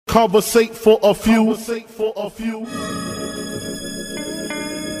Conversate for a few.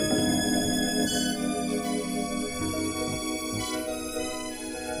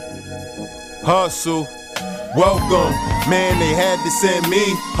 Hustle, welcome, man, they had to send me.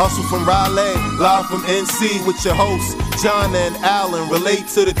 Hustle from Raleigh, live from NC with your hosts, John and Allen. Relate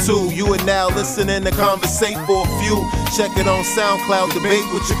to the two, you are now listening to Conversate for a few. Check it on SoundCloud, debate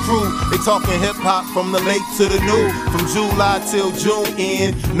with your crew. They talking hip-hop from the late to the new. From July till June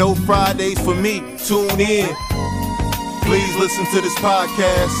end, no Fridays for me, tune in. Please listen to this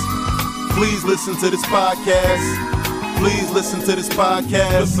podcast. Please listen to this podcast. Please listen to this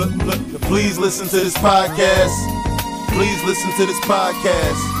podcast. Please listen to this podcast. Please listen to this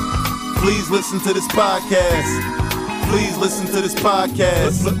podcast. Please listen to this podcast. Please listen to this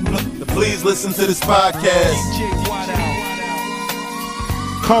podcast. Please listen to this podcast.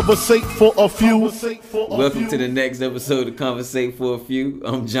 Conversate for a few. Welcome to the next episode of Conversate for a Few.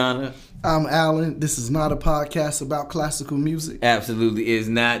 I'm Jonna. I'm Alan. This is not a podcast about classical music. Absolutely is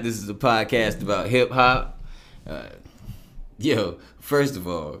not. This is a podcast about hip hop. Yo, first of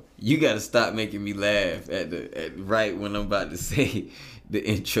all, you gotta stop making me laugh at right when I'm about to say the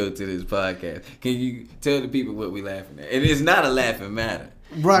intro to this podcast. Can you tell the people what we laughing at? And it's not a laughing matter.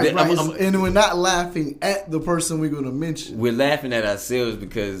 Right. And we're not laughing at the person we're going to mention. We're laughing at ourselves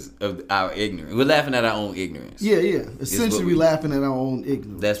because of our ignorance. We're laughing at our own ignorance. Yeah. Essentially, we're laughing at our own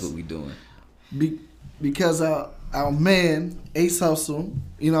ignorance. That's what we're doing. Because our man, Ace Hustle,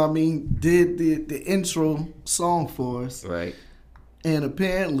 you know what I mean, did the intro song for us. Right. And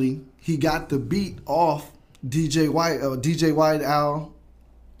apparently, he got the beat off DJ White Owl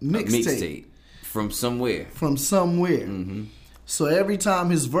mixtape. From somewhere. Mm-hmm. So every time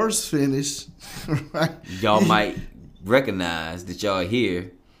his verse finished, right, y'all might recognize that y'all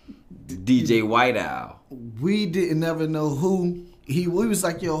hear the DJ White Owl. We didn't ever know who he was. We was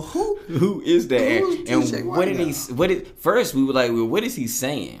like, yo, who is that? And what first we were like, well, what is he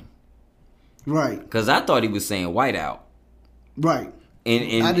saying? Right. Because I thought he was saying white out. Right.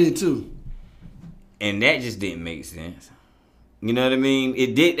 And I did too. And that just didn't make sense. You know what I mean?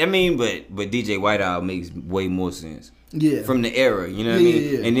 It did. I mean, but DJ White Owl makes way more sense. Yeah. From the era, you know what I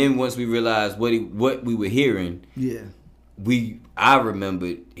mean? Yeah. And then once we realized what we were hearing, I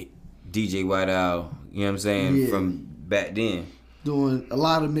remembered DJ White Owl, you know what I'm saying, from back then. Doing a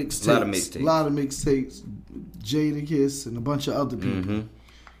lot of mixtapes. Jadakiss and a bunch of other people. Mm-hmm.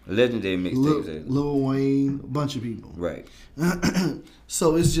 Legendary mixtapes. Lil Wayne, a bunch of people. Right.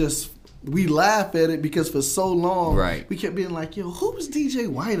 So it's just, we laugh at it because for so long, we kept being like, yo, who was DJ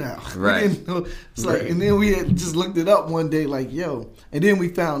White Owl? Right. We didn't know. It's like, and then we had just looked it up one day like, yo. And then we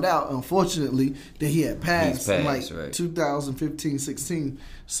found out, unfortunately, that he had passed in like 2015, 16.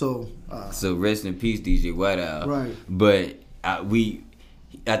 So rest in peace, DJ White Owl. Right. But I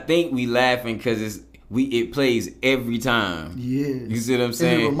think we laughing because it plays every time. Yeah. You see what I'm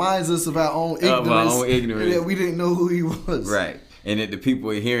saying? And it reminds us of our own ignorance. That we didn't know who he was. Right. And that the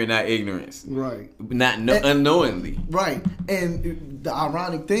people are hearing our ignorance. Right. Unknowingly. Right. And the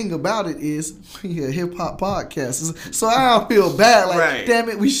ironic thing about it is we're a hip-hop podcast. So I don't feel bad. Like, damn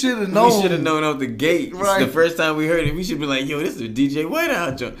it, we should have known. We should have known off the gate. Right. The first time we heard it, we should be like, yo, this is a DJ White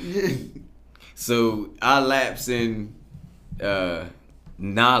Owl joint. Yeah. So our lapse in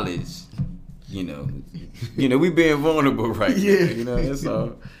knowledge, you know, we being vulnerable right now. You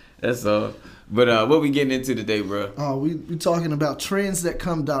know, that's all. But what we getting into today, bro? We talking about trends that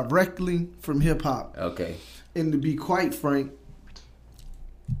come directly from hip hop. Okay. And to be quite frank,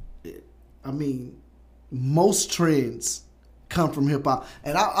 I mean, most trends come from hip hop.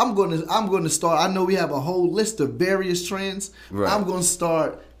 And I'm going to start. I know we have a whole list of various trends. Right. I'm going to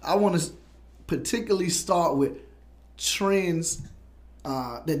start. I want to particularly start with trends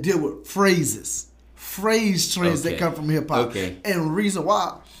that deal with phrase trends that come from hip hop. Okay. And the reason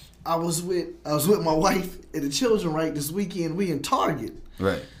why, I was with my wife and the children this weekend. We in Target,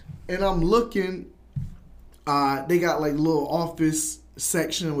 right? And I'm looking. They got like little office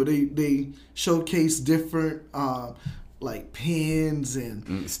section where they showcase different like pens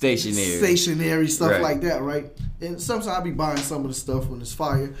and stationery stuff like that, right? And sometimes I'll be buying some of the stuff when it's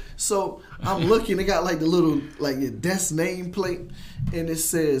fire. So I'm looking. They got like the little like your desk name plate, and it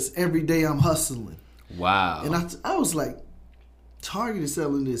says "Every day I'm hustling." Wow. And I was like, Target is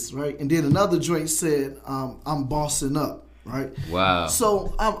selling this, right? And then another joint said, I'm bossing up, right? Wow.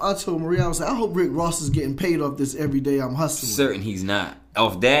 So I told Maria, I was like, I hope Rick Ross is getting paid off this every day I'm hustling. Certain he's not.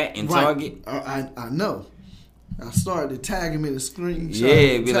 Off that in Target? I know. I started to tag him in the screenshot.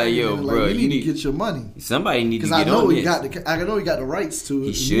 Yeah, be like, yo, bro, you need to get your money. Somebody need to get on this. I know he got the rights to it.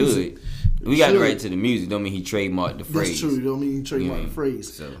 He should. Music. We got the right to the music. Don't mean he trademarked the phrase. That's true. Don't mean he trademarked the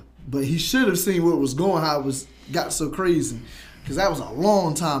phrase. So. But he should have seen where it was going, how it got so crazy. Because that was a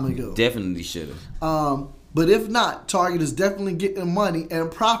long time ago. Definitely should have. But if not, Target is definitely getting money and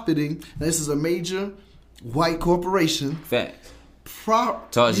profiting. This is a major white corporation. Facts.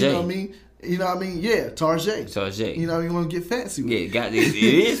 Target. You know what I mean? You know what I mean? Yeah, Target. Target. You know, you want to get fancy with it. Yeah, it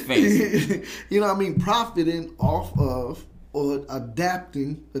is fancy. You know what I mean? Profiting off of or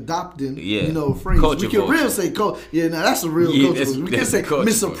adopting, you know, a phrase. Culture we can vulture. real say culture. Yeah, now that's a real culture. We can say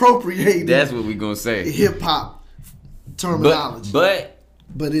misappropriating. That's what we gonna say. Hip hop terminology. But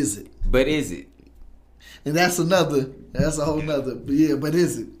is it? But is it? And that's a whole nother. But yeah, but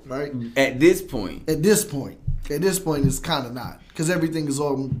is it, right? At this point, it's kind of not, because everything is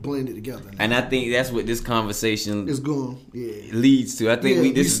all blended together now. And I think that's what this conversation is going leads to. I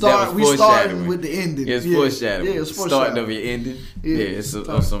think we starting with the ending. It's foreshadowing. Yeah, it's foreshadowing. Starting of your ending. Yeah, it's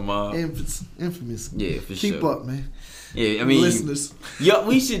some infamous. Yeah, for sure. Keep up, man. Yeah, I mean, listeners. Yo,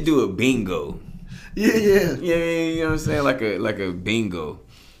 we should do a bingo. Yeah. You know what I'm saying? Like a bingo.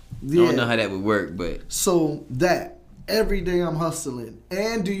 Yeah. I don't know how that would work, but so that every day I'm hustling.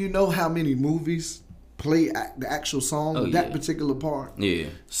 And do you know how many movies play the actual song, that particular part? Yeah.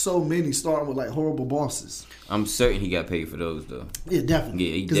 So many, starting with like Horrible Bosses. I'm certain he got paid for those though. Yeah, definitely.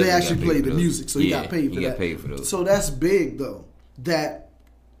 Yeah, because they actually played the music, so he got paid for that. He got paid for those. So that's big though. That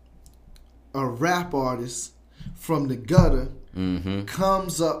a rap artist from the gutter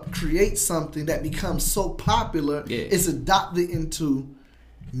comes up, creates something that becomes so popular, it's adopted into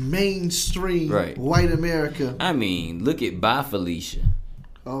mainstream white America. I mean, look at Bye Felicia.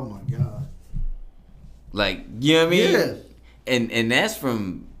 Oh my God. Like, you know what I mean? Yeah. And that's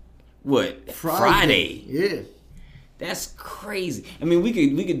from what? Friday. Yeah. That's crazy. I mean, we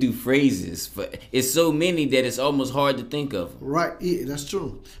could do phrases, but it's so many that it's almost hard to think of. Right. Yeah, that's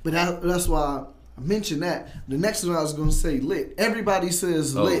true. But that's why I mentioned that. The next one I was going to say lit. Everybody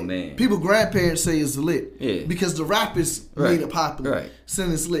says lit. Man. People grandparents say it's lit. Yeah. Because the rappers made it popular. Right.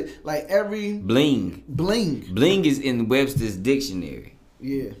 Saying it's lit. Like every bling is in Webster's dictionary.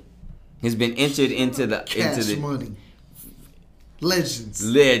 Yeah. Has been entered into the money. Legends.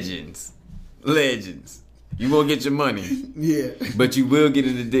 You won't get your money. Yeah. But you will get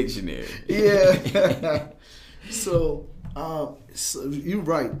in the dictionary. Yeah. So you're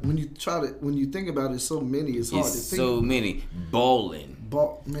right. When you think about it, so many, it's hard to think. So many. Ballin'.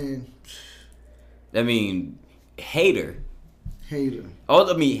 Man. I mean, hater. Hater.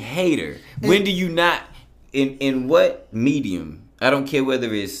 When do you not, in what medium? I don't care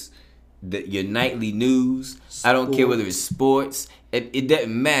whether it's your nightly news. Sports. I don't care whether it's sports. It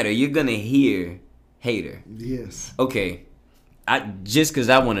doesn't matter. You're going to hear hater. Yes. Okay. Just because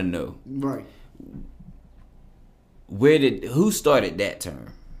I want to know. Right. Who started that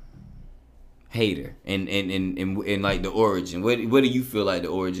term? Hater. And like the origin. What do you feel like the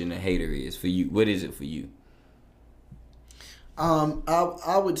origin of hater is for you? What is it for you?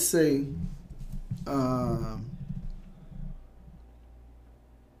 I would say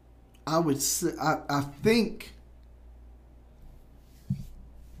I think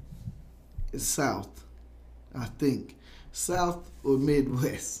it's South. I think South or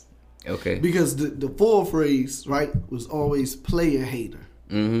Midwest. Okay. Because the full phrase, right, was always player hater.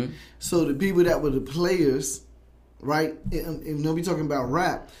 Mm-hmm. So the people that were the players, right, and we're talking about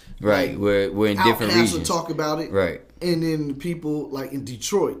rap. Right, like, we're in different regions. Would talk about it. Right. And then the people like in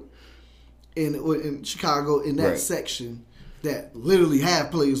Detroit, in Chicago, in that section that literally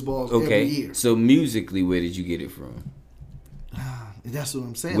have players balls every year. So musically, where did you get it from? That's what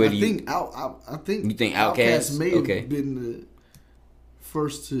I'm saying. I think you think Outkast may have been the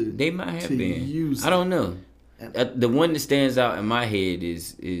first to. They might have been. Use I don't know. The one that stands out in my head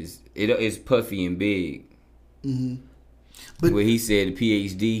is Puffy and Big. Mm-hmm. But where he said the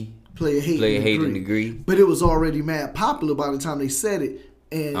PhD player hating degree. But it was already mad popular by the time they said it,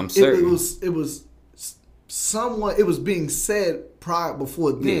 and I'm certain it was someone. It was being said prior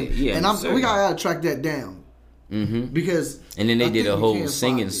before then, and we gotta track that down. Mm-hmm. Because and then they did a whole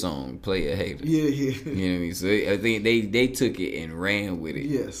singing song, Player Hater. Yeah. You know what I mean? So I think they took it and ran with it.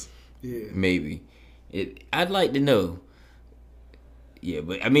 Yes. Yeah. Maybe. I'd like to know. Yeah,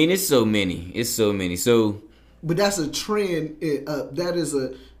 but I mean, it's so many. So. But that's a trend. That is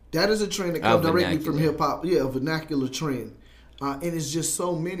a trend that comes directly from hip hop. Yeah, a vernacular trend. And it's just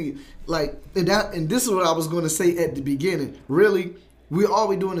so many. Like and this is what I was going to say at the beginning. Really, all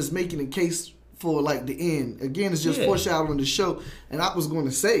we're doing is making a case for like the end. Again, it's just foreshadowing the show. And I was going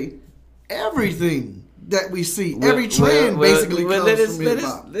to say, everything that we see. Every trend basically comes from hip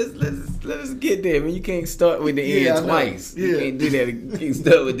hop. Let us get there, man. You can't start with the end twice. You can't do that. You can't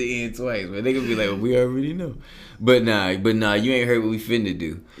start with the end twice, man. They gonna be like, well, we already know. But nah, you ain't heard what we finna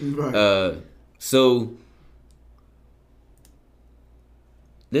do. Right. So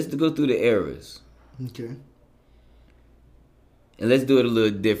let's go through the eras. Okay. And let's do it a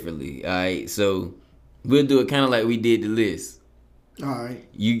little differently. All right. So we'll do it kind of like we did the list. All right.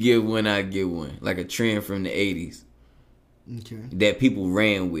 You give one, I give one. Like a trend from the 80s. Okay. That people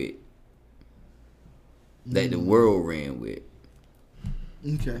ran with. That the world ran with.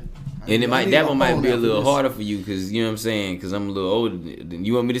 Okay. And that one might be a little harder for you because, you know what I'm saying? Because I'm a little older than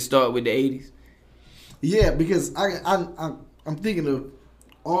you. Want me to start with the 80s? Yeah, because I'm thinking of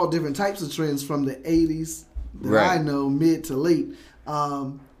all different types of trends from the 80s that right. I know, mid to late.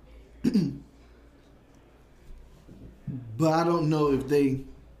 But I don't know if they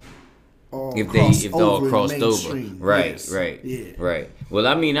all crossed over. Right, yes. right, yeah. Right. Well,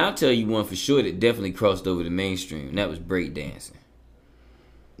 I mean, I'll tell you one for sure that definitely crossed over the mainstream, and that was breakdancing.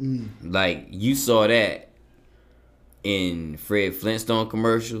 Like, you saw that in Fred Flintstone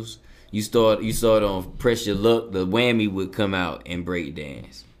commercials. You saw it on Press Your Luck. The Whammy would come out and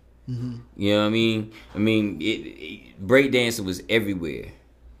breakdance. Mm-hmm. You know what I mean? I mean, breakdancing was everywhere.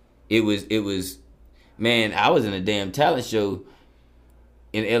 It was. Man, I was in a damn talent show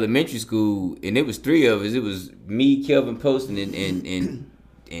in elementary school, and it was 3 of us. It was me, Kelvin Poston,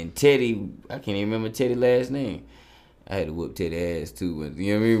 and Teddy. I can't even remember Teddy's last name. I had to whoop Teddy ass too.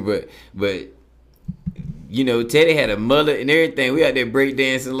 You know what I mean? But you know, Teddy had a mullet and everything. We out there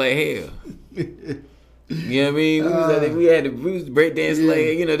breakdancing like hell. You know what I mean? We was breakdancing like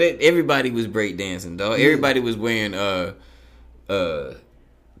hell. You know that everybody was breakdancing, dog. Yeah. Everybody was wearing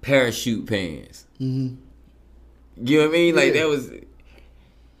parachute pants. Mm-hmm. You know what I mean? Like that was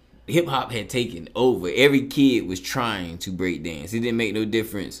hip hop had taken over. Every kid was trying to break dance. It didn't make no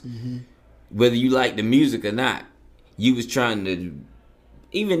difference whether you like the music or not. You was trying to.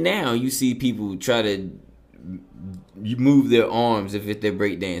 Even now, you see people try to move their arms if they're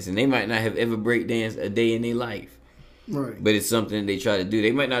break dancing. They might not have ever break danced a day in their life, right? But it's something they try to do.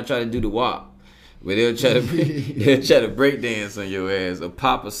 They might not try to do the WAP. But they'll try to break dance on your ass or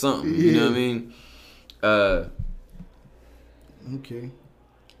pop or something. You know what I mean? Okay.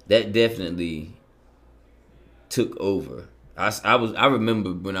 That definitely took over. I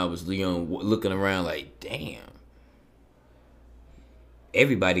remember when I was young looking around like, damn,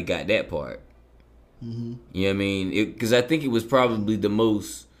 everybody got that part. Mm-hmm. You know what I mean? Because I think it was probably the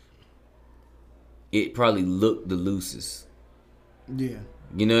most. It probably looked the loosest. Yeah.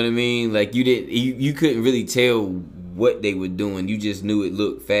 You know what I mean? Like you couldn't really tell what they were doing. You just knew it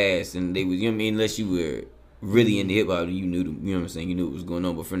looked fast, and they was, you know what I mean? Unless you were really into hip hop, you knew you know what I'm saying? You knew what was going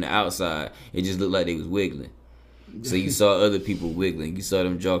on. But from the outside, it just looked like they was wiggling. So you saw other people wiggling. You saw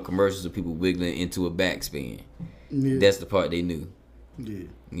them draw commercials of people wiggling into a backspin. Yeah. That's the part they knew. Yeah.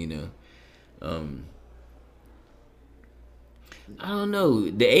 You know. I don't know.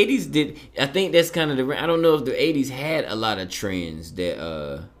 The 80s did. I think that's kind of the. I don't know if the 80s had a lot of trends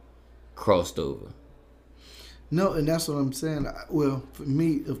that crossed over. No, and that's what I'm saying. Well, for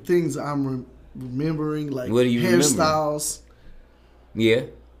me, of things I'm remembering, like what do you hairstyles. Remember?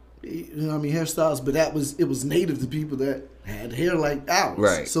 Yeah. You know what I mean? Hairstyles, but it was native to people that had hair like ours.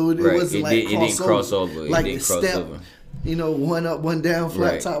 Right. So it wasn't like it didn't cross over. Like it didn't the cross step, over. You know, one up, one down,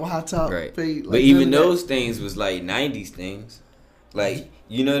 flat top, high top, right. fade. Like but even those things was like 90s things. Like,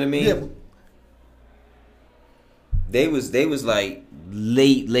 you know what I mean? Yeah. They was like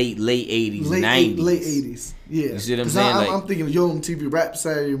late 80s, 90s. Late 80s. Yeah. You see what I'm saying? I'm thinking of Yo MTV Rap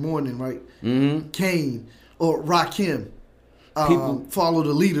Saturday Morning, right? Mm-hmm. Kane or Rakim. People Follow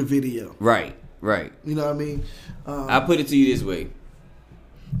the Leader video. Right. You know what I mean? I put it to you this way.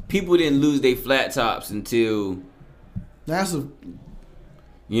 People didn't lose their flat tops until that's a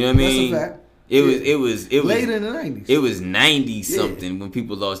you know what I mean? That's a fact. It was later in the 90s. It was 90 something when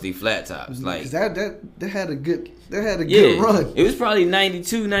people lost their flat tops. Like that had a good good run. It was probably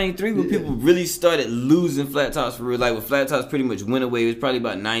 92, 93 when people really started losing flat tops for real. Like when flat tops pretty much went away, it was probably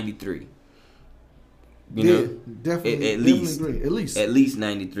about 93. You know? Definitely. At least agree. At least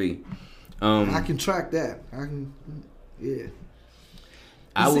 93. I can track that.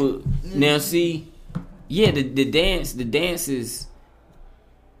 I will now see. Yeah, the dances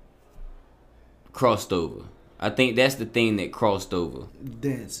crossed over. I think that's the thing that crossed over.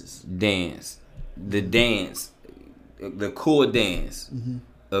 The core dance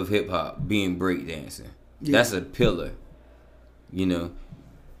of hip hop being breakdancing. Yeah. That's a pillar, you know,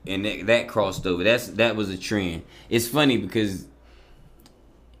 and that crossed over. That was a trend. It's funny because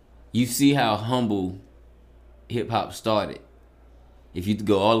you see how humble hip hop started. If you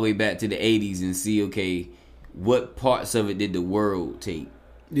go all the way back to the 80s and see, okay, what parts of it did the world take?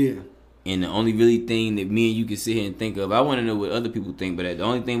 Yeah. And the only really thing that me and you can sit here and think of, I want to know what other people think, but the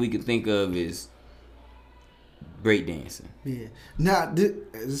only thing we can think of is breakdancing. Yeah. Now,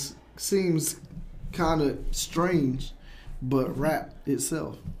 this seems kind of strange, but rap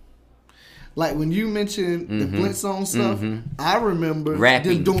itself. Like when you mentioned the Flintstone stuff, I remember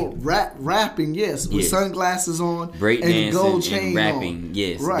them doing rapping, yes, with sunglasses on, breakdancing and gold chain and rapping, on.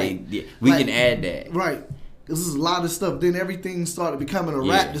 yes, right. We can add that, right. This is a lot of stuff. Then everything started becoming a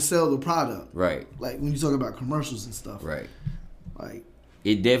rap to sell the product, right? Like when you talk about commercials and stuff, right? Like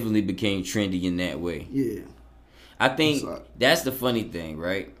it definitely became trendy in that way. Yeah, I think that's the funny thing,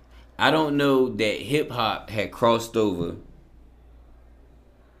 right? I don't know that hip hop had crossed over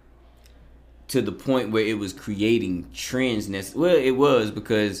to the point where it was creating trends. Well, it was,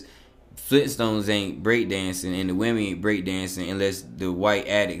 because Flintstones ain't breakdancing and the women ain't breakdancing unless the white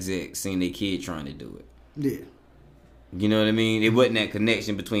addicts had seen their kid trying to do it. Yeah. You know what I mean? It wasn't that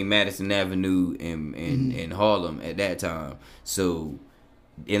connection between Madison Avenue and Harlem at that time. So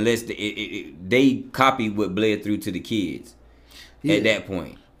unless they copied what bled through to the kids at that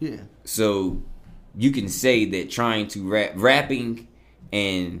point. Yeah. So you can say that trying to rapping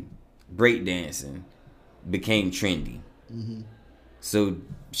and breakdancing became trendy. So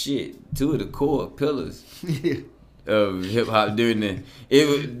shit, two of the core pillars of hip hop during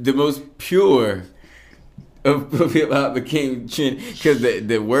the most pure of hip hop became trendy, because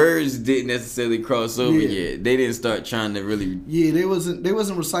the words didn't necessarily cross over yet. They didn't start trying to really. Yeah, they wasn't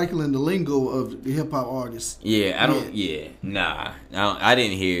recycling the lingo of the hip hop artists. Yeah, I don't. Yeah, nah, I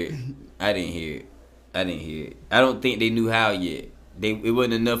didn't hear it. I didn't hear it. I don't think they knew how yet. It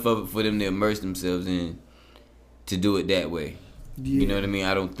wasn't enough of it for them to immerse themselves in to do it that way. Yeah. You know what I mean?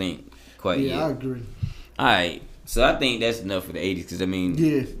 I don't think quite yet. Yeah, I agree. All right, so I think that's enough for the 80s, because I mean,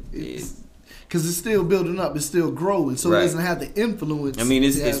 because it's still building up, it's still growing, so it doesn't have the influence. I mean,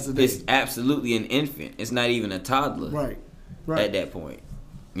 it's absolutely an infant. It's not even a toddler, right? At that point,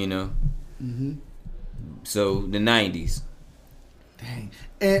 you know. So the 90s. Dang.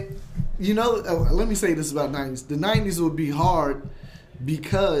 And you know, let me say this about 90s. The 90s would be hard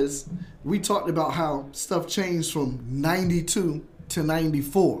because we talked about how stuff changed from 92 to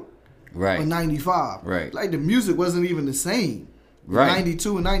 94. Right. Or 95. Right. Like the music wasn't even the same. Right.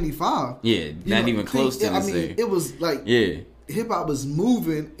 92 and 95. Yeah, not even close to the same. It was like hip hop was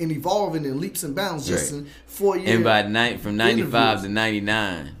moving and evolving in leaps and bounds just in 4 years. And by from 95 to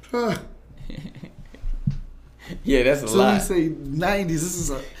 99. Yeah, that's a lot. So we say 90s. This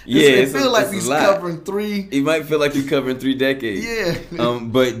is a. It feels like we're covering three. It might feel like you're covering 3 decades. Yeah.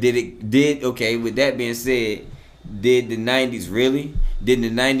 But okay, with that being said, did the 90s really? Did the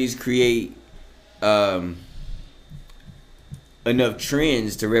 90s create enough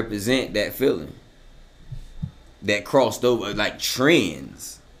trends to represent that feeling? That crossed over, like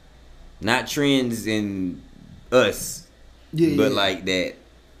trends. Not trends in us. But like that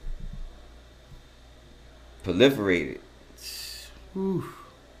proliferated.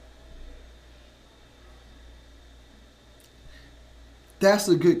 That's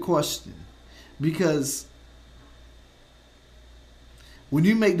a good question, because when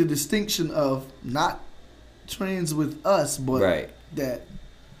you make the distinction of not trends with us, but that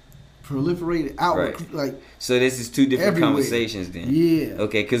proliferated outward, like, so this is 2 different everywhere. Conversations then. Yeah.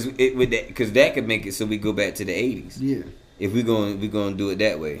 Okay, because that could make it so we go back to the 80s. Yeah. If we're going to do it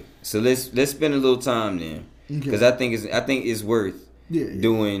that way. So let's spend a little time then, because I think it's worth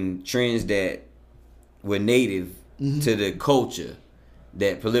doing trends that were native to the culture,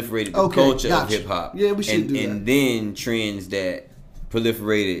 that proliferated the culture of hip hop. Yeah, we should do that. And then trends that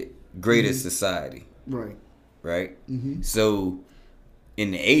proliferated greater society. Right. Right. So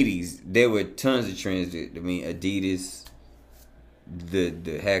in the 80s, there were tons of trends. Adidas, the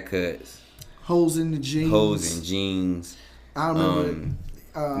haircuts, holes in jeans. I remember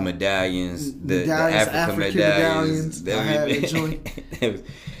medallions, the African medallions. I had a joint.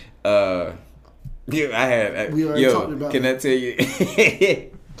 I had. We already talked about. Can I tell you?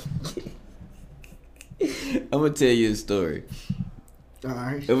 I'm gonna tell you a story. All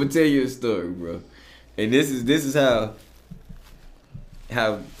right. I'm gonna tell you a story, bro. And this is how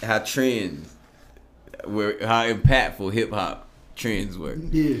trends were, how impactful hip hop trends were.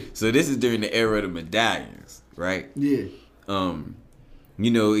 Yeah. So this is during the era of the medallions, right? Yeah.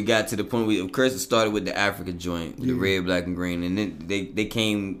 It got to the point where, of course, it started with the Africa joint, with the red, black, and green, and then they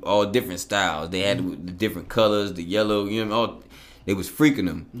came all different styles. They had the different colors, the yellow, all. They was freaking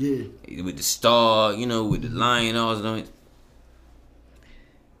them. Yeah. With the star, with the lion, all of them.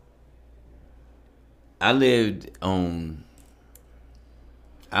 I lived on.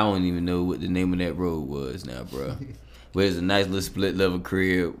 I don't even know what the name of that road was now, bro. But it's a nice little split level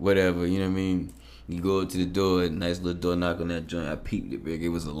crib, whatever. You know what I mean? You go up to the door, nice little door knock on that joint. I peeped it, nigga. It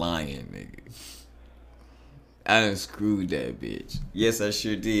was a lion, nigga. I unscrewed that bitch. Yes, I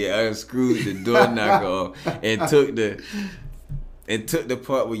sure did. I unscrewed the door knocker off and took the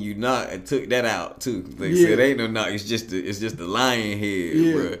part where you knock and took that out too. Like I said, it ain't no knock. It's just the lion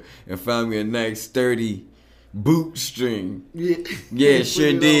head, bro. And found me a nice sturdy boot string. Yeah,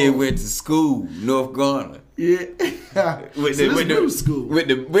 sure did. Went to school, North Garner. Yeah. With middle school. With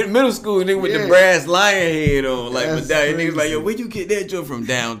middle school, nigga, with the brass lion head on. Like, but that niggas like, yo, where'd you get that joint from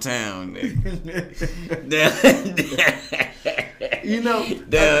downtown, nigga? You know,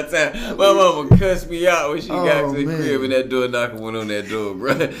 downtown. My mama cussed me out when she got to the crib and that door knocker went on that door,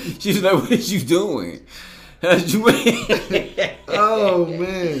 bro. She's like, what you doing? Oh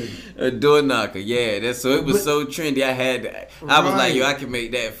man, a door knocker, yeah. So it was so trendy. I was like, yo, I can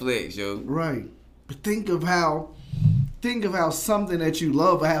make that flex, yo. Right, but think of how something that you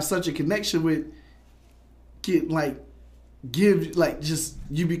love or have such a connection with you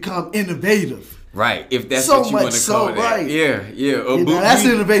become innovative. Right, if that's so what you want to call it. Right. Yeah. Or that's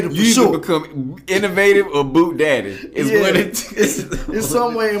innovative for sure. You become innovative or boot daddy. It's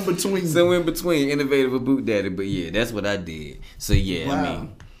somewhere in between. Somewhere in between innovative or boot daddy. But yeah, that's what I did. So yeah, wow.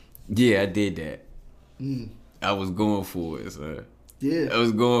 I did that. I was going for it, sir. Yeah. I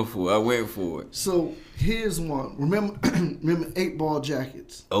was going for it. I went for it. So here's one. Remember 8-ball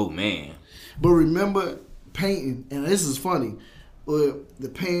jackets. Oh man. But remember painting, and this is funny. The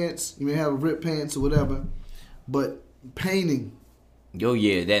pants, you may have ripped pants or whatever, but painting. Oh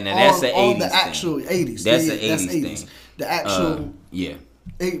yeah, that's the 80s. The actual 80s. That's the 80s thing. The actual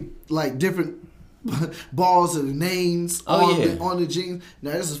different balls of the names on the jeans.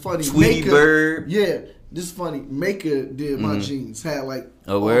 Now this is funny. Tweety Bird. Yeah, this is funny. Maker did my jeans. Had like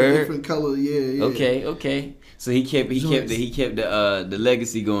all different color. Yeah. Okay. So he kept the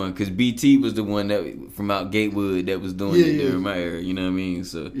legacy going because BT was the one that from out Gatewood that was doing it during my era. You know what I mean?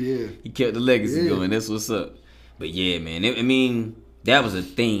 So he kept the legacy going. That's what's up. But yeah, man. That was a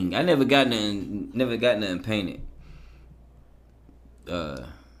thing. I never got nothing painted.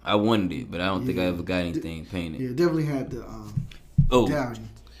 I wanted it, but I don't think I ever got anything painted. Yeah, definitely had the medallion.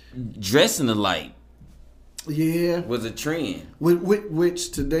 Dressing alike. Yeah, was a trend. Which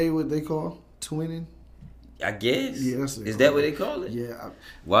today what they call twinning. I guess. Yeah, is that what they call it? Yeah.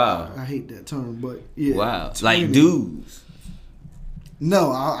 Wow. I hate that term, but yeah. Wow. Twinning. Like dudes.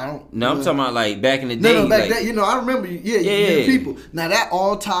 No, I don't. No, I'm talking about like back in the day. No, back then. I remember. Yeah. People. Now that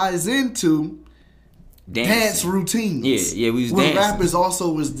all ties into dance routines. Yeah. We was dancing. Rappers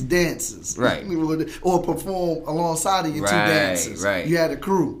also was the dancers, right? Or perform alongside of your two dancers. Right. You had a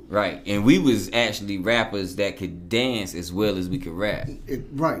crew. Right, and we was actually rappers that could dance as well as we could rap.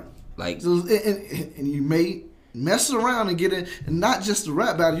 Right. Like, so, and you may mess around and get in, and not just a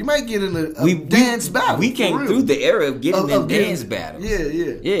rap battle. You might get in a dance battle. We came through the era of getting in dance battles.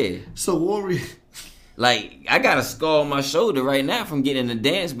 Yeah. So what were we? Like, I got a scar on my shoulder right now from getting in a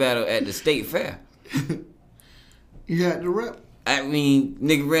dance battle at the state fair. You had to rap. I mean,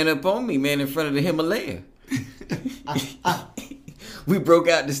 nigga ran up on me, man, in front of the Himalaya. We broke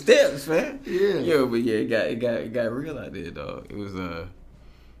out the steps, man. Yeah. Yo, but yeah, it got real out there, dog. It was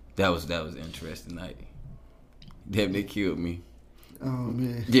that was an interesting night. Damn, they killed me. Oh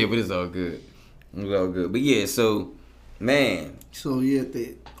man. Yeah, but it's all good. It was all good. But yeah, so man. So yeah,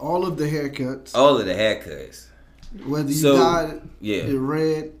 all of the haircuts. All of the haircuts. Whether you dyed it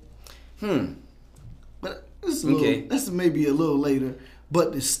red. But this is that's maybe a little later.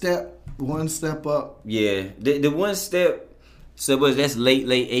 But the one step up. Yeah, the one step. So that's late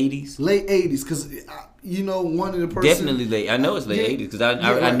 80s? Late 80s, because, one of the person... Definitely late. I know it's late 80s, because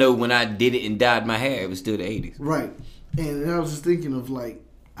I know when I did it and dyed my hair, it was still the 80s. Right. And I was just thinking of, like,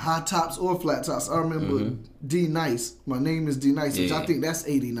 high tops or flat tops. I remember D Nice. My name is D Nice, which I think that's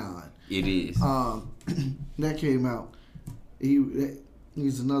 89. It is. That came out.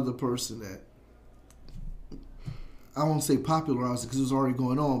 He's another person that... I won't say popularized it because it was already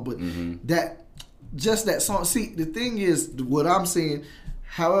going on, but just that song. See, the thing is, what I'm saying,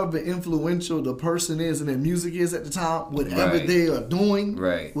 however influential the person is and their music is at the time, whatever they are doing,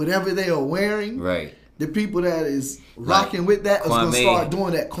 whatever they are wearing, the people that is rocking with that is going to start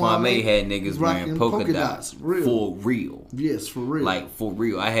doing that. Kwame had niggas wearing polka dots. For real. Yes, for real. Like, for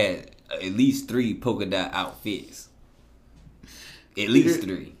real. I had at least 3 polka dot outfits. At least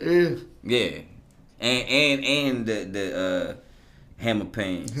 3. Yeah. And the Hammer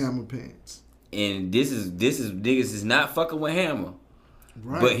pants. Hammer pants. And this is niggas is not fucking with Hammer,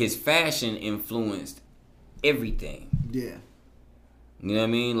 but his fashion influenced everything. Yeah. You know what I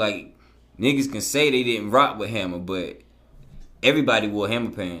mean? Like, niggas can say they didn't rock with Hammer, but everybody wore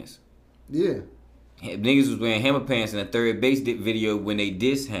Hammer pants. Yeah. Niggas was wearing Hammer pants in a Third Base video when they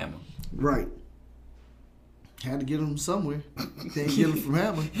dissed Hammer. Right. Had to get them somewhere. Can't get them from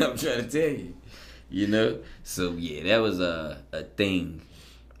Hammer. I'm trying to tell you. You know? So, yeah, that was a thing.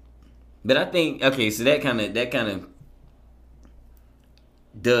 But I think, okay, so that kind of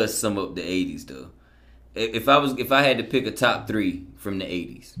does sum up the 80s, though. If I had to pick a top 3 from the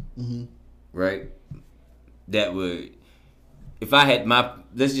 80s, right? That would, if I had my,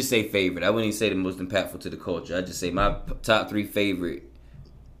 let's just say favorite. I wouldn't even say the most impactful to the culture. I'd just say my top 3 favorite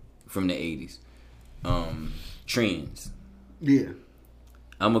from the 80s. Trends. Yeah.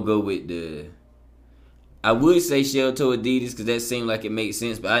 I'm going to go with I would say shell toe Adidas because that seemed like it made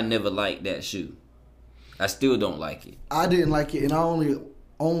sense, but I never liked that shoe. I still don't like it. I didn't like it, and I only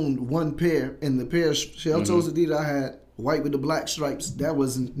owned one pair, and the pair of shell toes Adidas I had, white with the black stripes, that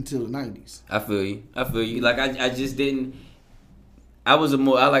wasn't until the 90s. I feel you. Like, I just didn't. I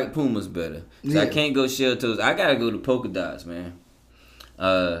like Pumas better. So yeah. I can't go shell toes. I gotta go to polka dots, man.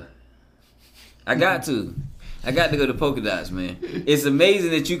 I got to go to polka dots, man. It's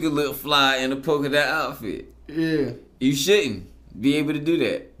amazing that you can look fly in a polka dot outfit. Yeah. You shouldn't be able to do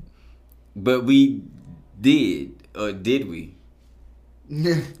that. But we did. Or did we?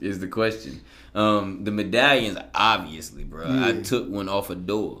 Is the question. The medallions, obviously, bro. Yeah. I took one off a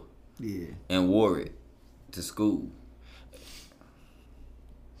door. Yeah. And wore it to school.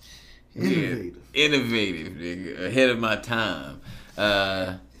 Innovative. Yeah, innovative, nigga. Ahead of my time.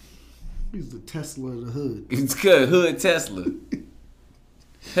 He's the Tesla of the hood. It's good. Hood Tesla.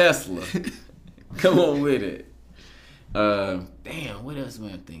 Tesla. Come on with it. Damn, what else am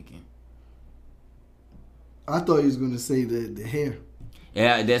I thinking? I thought he was going to say the hair.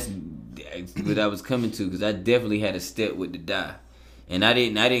 Yeah, that's what I was coming to, because I definitely had a step with the dye. And I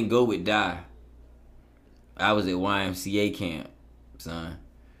didn't go with dye. I was at YMCA camp, son.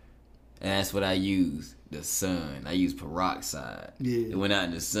 And that's what I used. The sun. I used peroxide. Yeah. It went out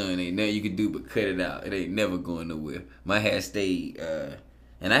in the sun. Ain't nothing you could do but cut it out. It ain't never going nowhere. My hair stayed,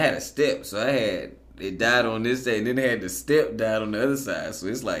 and I had a step, so it dyed on this side, and then it had the step dyed on the other side. So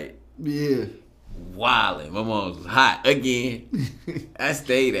it's like, yeah, wilding. My mom was hot again. I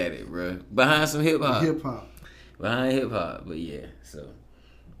stayed at it, bro. Behind some hip hop. Behind hip hop, but yeah. So.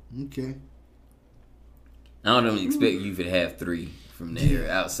 Okay. I don't even expect you to have 3 from there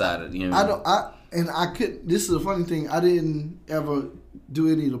outside of, you know. I couldn't. This is a funny thing. I didn't ever do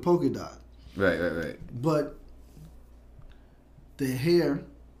any of the polka dot. Right. But the hair,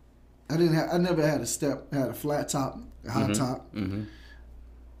 I never had a step. I had a flat top, a high top. Mm-hmm.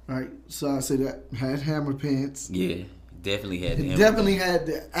 Right. So I said that had hammer pants. Yeah, definitely had the hammer. Definitely had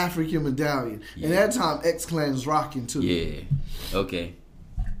the African medallion. Yeah. And at that time, X-Clan was rocking too. Yeah. Okay.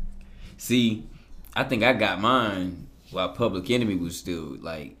 See, I think I got mine while Public Enemy was still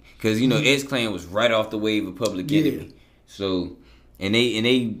like. Because, you know, X-Clan was right off the wave of Public Enemy. Yeah. So, and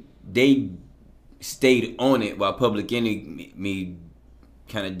they stayed on it while Public Enemy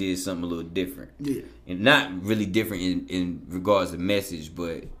kind of did something a little different. Yeah. And not really different in regards to message,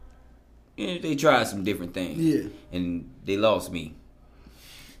 but you know, they tried some different things. Yeah. And they lost me.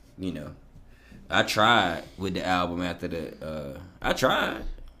 You know. I tried with the album after the... I tried.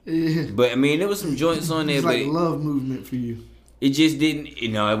 Yeah. But, I mean, there was some joints on there. It's like a love movement for you. It just didn't,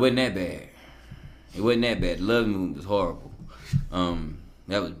 it wasn't that bad. It wasn't that bad. Love Movement was horrible.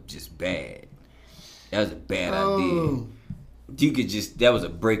 That was just bad. That was a bad idea. You could that was a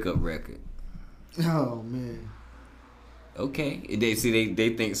breakup record. Oh, man. Okay. They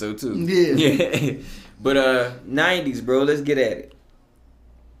think so too. Yeah. But 90s, bro, let's get at it.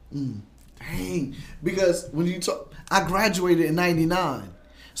 Dang. Because when you talk, I graduated in 99.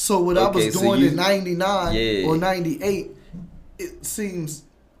 So what I was doing in 99 or 98, it seems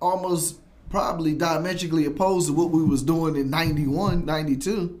almost probably diametrically opposed to what we was doing in 91,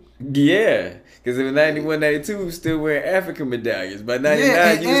 92. Yeah, because in 91, 92, we were still wearing African medallions. By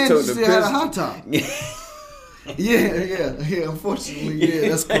 99, you just told the still had a hot top. Yeah, unfortunately,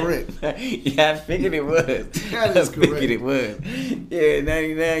 that's correct. Yeah, I figured it was. That is correct. I figured it was. Yeah,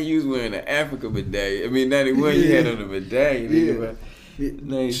 99, you was wearing an African medallion. I mean, 91, you had on the medallion. Yeah.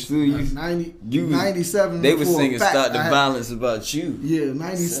 92, 97. They were singing "Stop the Violence" about you. Yeah,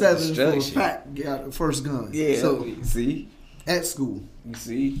 97 for a fact got the first gun. Yeah, so see at school. You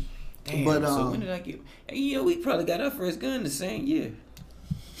see, damn. But so when did I get? Hey, we probably got our first gun the same year.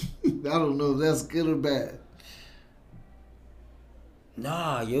 I don't know if that's good or bad.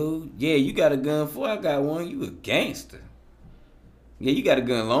 Nah, yo, yeah, you got a gun before I got one. You a gangster. Yeah, you got a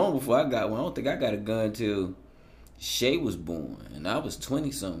gun long before I got one. I don't think I got a gun until Shay was born, and I was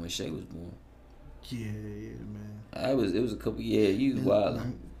 20 something when Shay was born. Yeah, man. It was a couple. Yeah, you was wild.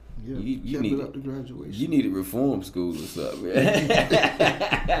 Yeah, you kept need it up to graduation. You needed reform school or something. Man.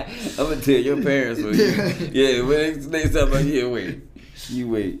 I'm gonna tell your parents when you, when they talk about you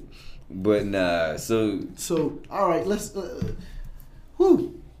wait. But nah, so all right, let's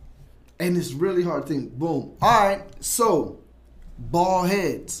whew. And it's really hard to think. Boom. All right, so bald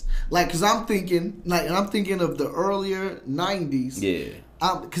heads. Like, cause I'm thinking of the earlier 90s. Yeah.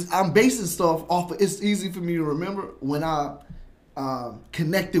 Cause I'm basing stuff off of, it's easy for me to remember when I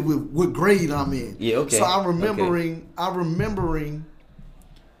connected with what grade I'm in. Yeah, okay. So I'm remembering,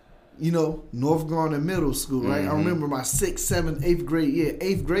 you know, North Garner Middle School, right? I remember my 6th, 7th, 8th grade year.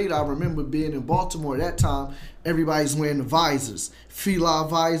 8th grade, I remember being in Baltimore at that time. Everybody's wearing the visors, Fila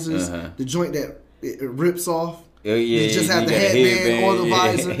visors, the joint that it rips off. Oh, yeah, you just have the headband or the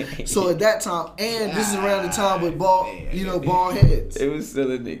visor. So at that time, and this is around the time with bald heads. It was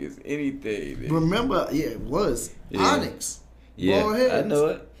selling niggas anything. Man. Remember, it was Onyx. Yeah, bald heads. I know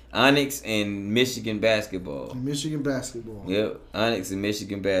it. Onyx and Michigan basketball. Yep, Onyx and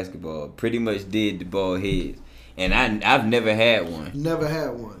Michigan basketball pretty much did the bald heads, and I've never had one. Never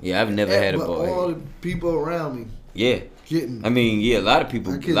had one. Yeah, I've never had a bald head. But all the people around me. Yeah. Getting. I mean, yeah, a lot of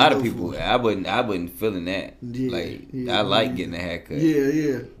people. I wasn't feeling that. Yeah, I like getting a haircut.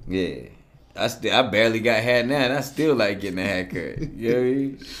 Yeah. I barely got hair now, and I still like getting a haircut. You know what I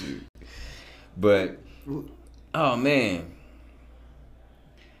mean? Shoot. But oh man.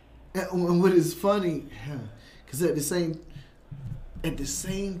 And what is funny, because at the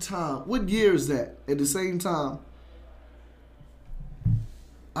same time, what year is that? At the same time,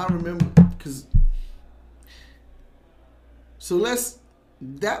 I remember because. So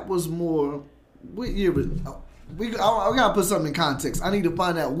that was more. What year was? I gotta put something in context. I need to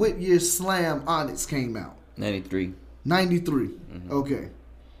find out what year Slam Onyx came out. 93. 93. Okay.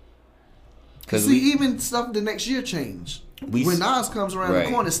 Because even stuff the next year changed. When Nas comes around the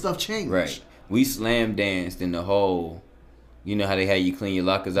corner, stuff changed. Right. We slam danced in the whole. You know how they had you clean your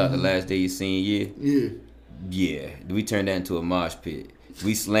lockers out the last day of your senior year? Yeah. We turned that into a mosh pit.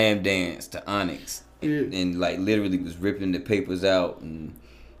 We slam danced to Onyx. And like literally was ripping the papers out, and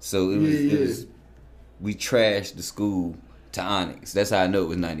so it was we trashed the school to Onyx. That's how I know it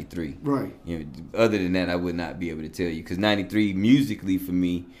was 93. Right. You know, other than that, I would not be able to tell you because 93 musically for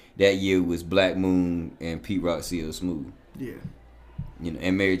me that year was Black Moon and Pete Rock, CL Smooth. Yeah. You know,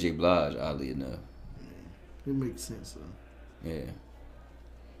 and Mary J. Blige, oddly enough. It makes sense though. Yeah.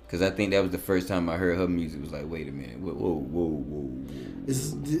 Because I think that was the first time I heard her music. Was like, wait a minute, whoa.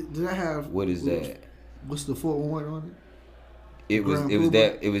 Did I have? What is that? What's the 411 on it? It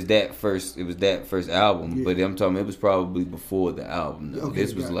was that first album, but I'm talking it was probably before the album. Though. Okay,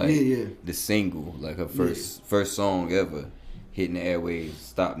 this was like the single, like her first song ever hitting the airwaves,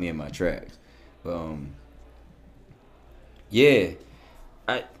 stopped me in my tracks.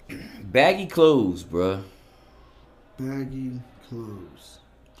 Baggy clothes, bruh. Baggy clothes.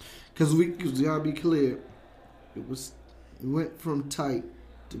 Cause we gotta be clear, it went from tight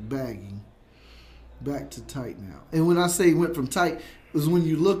to baggy. Back to tight now. And when I say went from tight, it was when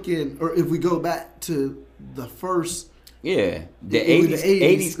you look in, or if we go back to the first. Yeah. The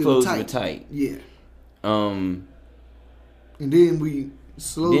 80s clothes were tight. Yeah. And then we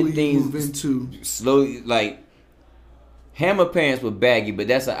slowly move into. Slowly, like, Hammer pants were baggy, but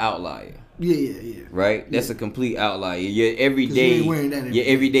that's an outlier. Yeah. Right? That's a complete outlier. Your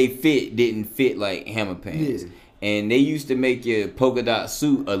everyday fit didn't fit like Hammer pants. Yeah. And they used to make your polka dot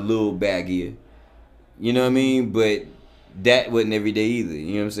suit a little baggier. You know what I mean? But that wasn't every day either.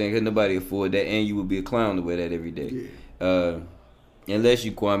 You know what I'm saying? Because nobody afford that, and you would be a clown to wear that every day. Yeah. Unless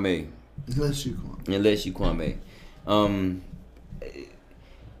you Kwame.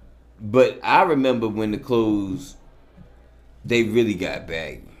 But I remember when the clothes, they really got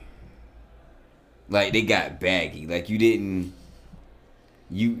baggy. Like, they got baggy. Like,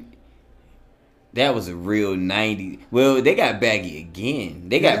 that was a real 90s. Well, they got baggy again.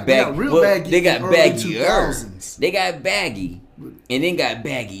 They got baggy. They got baggier. They got baggy. And then got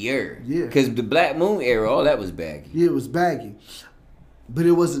baggier. Yeah. Because the Black Moon era, all that was baggy. Yeah, it was baggy. But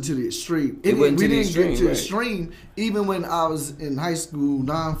it wasn't to the extreme. We didn't get to the extreme. Even when I was in high school,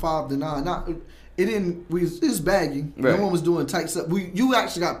 9-5 to 9. It's baggy. Right. No one was doing tight stuff. You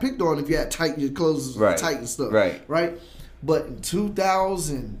actually got picked on if you had your clothes tight and stuff. Right. But in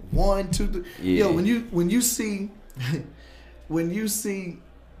 2001, when you see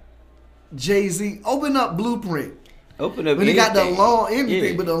Jay-Z open up Blueprint, when he got the long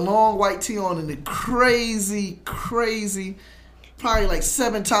but the long white tee on and the crazy probably like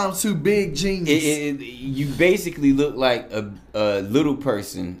 7 times too big jeans. You basically look like a little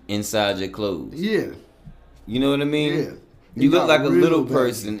person inside your clothes. Yeah. You know what I mean? Yeah. You look like a little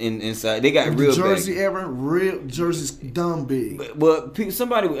person inside. They got real Jersey baggy. real Jersey's dumb big. Well,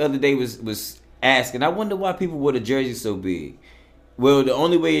 somebody the other day was asking, I wonder why people wear the jersey so big. Well, the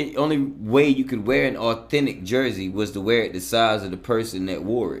only way you could wear an authentic jersey was to wear it the size of the person that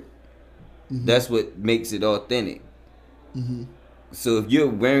wore it. Mm-hmm. That's what makes it authentic. Mm-hmm. So if you're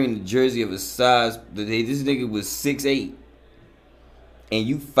wearing a jersey of a size, this nigga was 6'8", and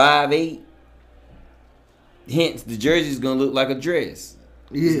you 5'8", hence the jersey's gonna look like a dress.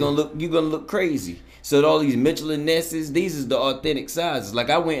 Yeah. You're gonna look crazy. So all these Mitchell and Nesses, these is the authentic sizes. Like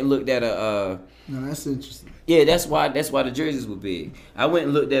I went and looked at a. No, that's interesting. Yeah, that's why the jerseys were big. I went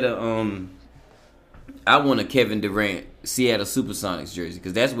and looked at I want a Kevin Durant Seattle Supersonics jersey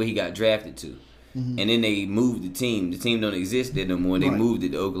because that's where he got drafted to. Mm-hmm. And then they moved the team. The team don't exist there no more. They moved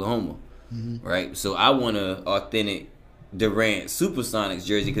it to Oklahoma, right? So I want a authentic Durant Supersonics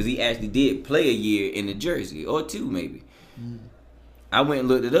jersey because he actually did play a year in the jersey or 2 maybe. I went and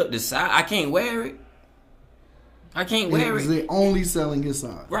looked it up. The size, I can't wear it. I can't wear it. They're only selling his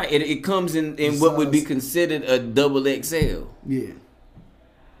size. Right. It comes in what would be considered a double XL. Yeah.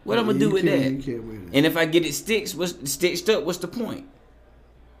 What I'm gonna do with that? You can't wear that. And if I get it stitched up, what's the point?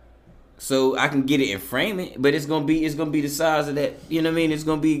 So I can get it and frame it, but it's gonna be the size of that. You know what I mean? It's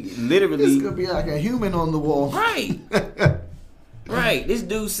gonna be literally. It's gonna be like a human on the wall. Right. Right. This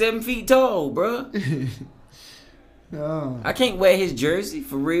dude's 7 feet tall, bruh. Oh. I can't wear his jersey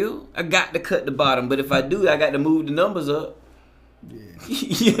for real. I got to cut the bottom, but if I do, I got to move the numbers up. Yeah.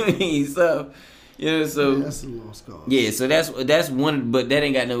 You know what I mean? So, that's a lost cause. Yeah, so that's one, but that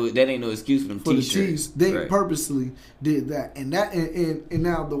ain't no excuse for them for t-shirts. The tees. They purposely did that, and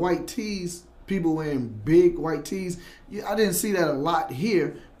now the white tees, people wearing big white tees. I didn't see that a lot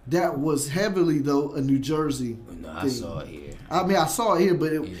here. That was heavily though a New Jersey. No, thing. I saw it here. I mean, I saw it here,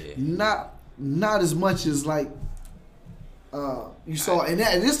 but not as much as like. You saw, and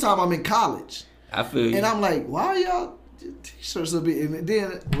this time I'm in college. I feel you. And I'm like, why y'all t-shirts a bit? And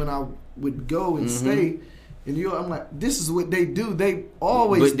then when I would go and stay in New York, I'm like, this is what they do. They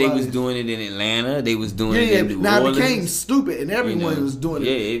always. But they was doing it in Atlanta. They was doing it in New Now Orleans. It became stupid, and everyone was doing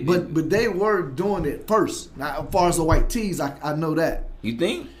it. But they were doing it first. Now, as far as the white tees, I know that. You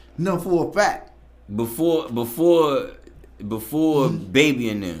think? No, for a fact. Before Baby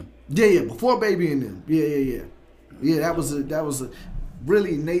and them. Yeah, before Baby and them. Yeah. Yeah, that was a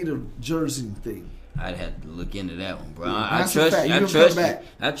really native Jersey thing. I'd have to look into that one, bro. Yeah,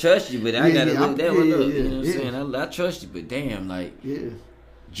 I trust you, but I gotta look that one up. You know what I'm saying? I trust you, but damn, like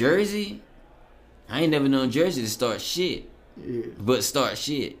Jersey, I ain't never known Jersey to start shit. Yeah. But start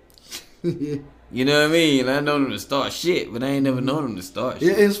shit. Yeah. You know what I mean? I know them to start shit, but I ain't never known them to start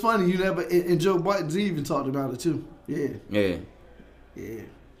shit. Yeah, it's funny, and Joe Biden even talked about it too. Yeah. Yeah. Yeah.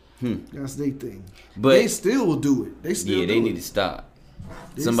 That's their thing. But they still will do it. They still they need to stop.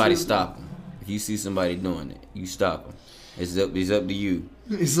 Somebody stop them. If you see somebody doing it, you stop them. It's up to you.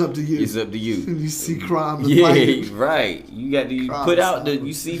 It's up to you. It's up to you. You see crime. Right. You got to put out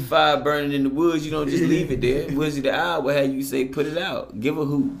you see fire burning in the woods. You don't just leave it there. Woods of the eye will have you say put it out. Give a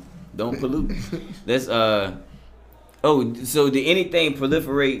hoot. Don't pollute. That's so did anything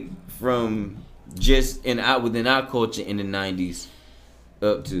proliferate from just within our culture in the 90s?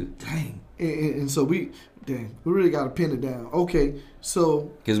 Up to dang, and so we really got to pin it down. Okay,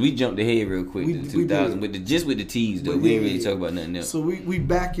 so because we jumped ahead real quick to 2000 with the tees though. We ain't really talk about nothing else. So we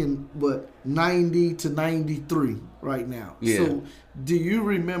back in 90 to 93 right now. Yeah. So do you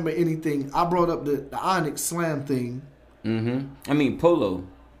remember anything? I brought up the Onyx Slam thing. I mean Polo.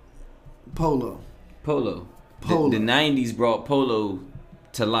 The 90s brought Polo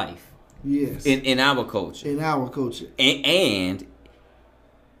to life. Yes. In our culture. And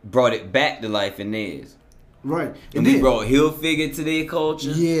brought it back to life in theirs. Right. And we brought Hilfiger to their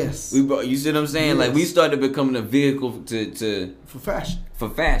culture. Yes. We brought, you see what I'm saying? Yes. Like we started becoming a vehicle for fashion. For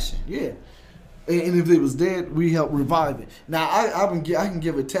fashion. Yeah. And if it was dead, we helped revive it. Now I can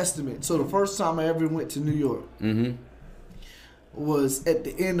give a testament. So the first time I ever went to New York was at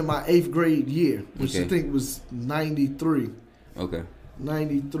the end of my 8th grade year, which I think was 93. Okay.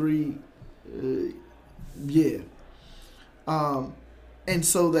 93. Yeah. And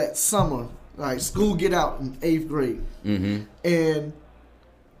so that summer, like school get out in 8th grade, and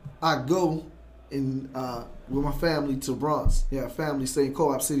I go with my family to Bronx. Yeah, family stay in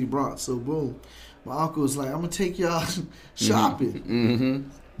Co-op City, Bronx. So boom, my uncle was like, "I'm gonna take y'all shopping."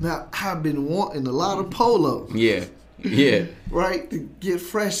 Now I've been wanting a lot of Polo. Yeah. Right, to get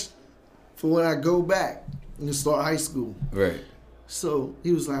fresh for when I go back and start high school. Right. So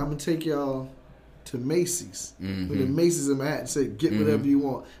he was like, I'm gonna take y'all to Macy's. Mm-hmm. With the Macy's in Manhattan, said get whatever you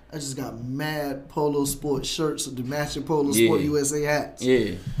want. I just got mad Polo Sport shirts with the matching Polo Sport USA hats.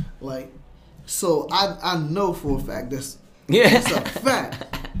 Yeah. Like, so I know for a fact that's a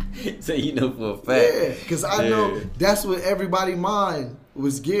fact. So you know for a fact. Yeah, because I know that's what everybody mind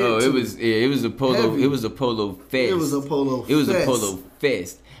was geared to. It was a polo. Heavy. It was a polo fest. It was a polo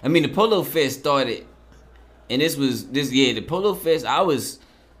fest. I mean, the polo fest started, and the polo fest.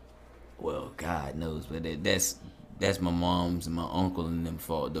 Well, God knows, but that's my mom's and my uncle and them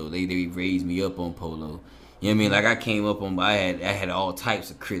fault though. They raised me up on polo. You know what I mean? Like I came up on, I had all types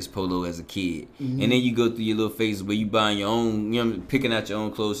of Chris Polo as a kid, and then you go through your little phases where you buying your own, you know, picking out your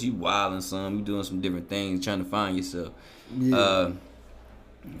own clothes. You wilding some, you doing some different things, trying to find yourself. Yeah.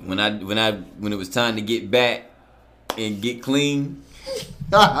 When it was time to get back and get clean,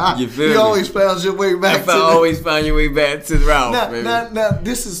 you feel me? You always found your way back. Always find your way back to the Ralph. Now,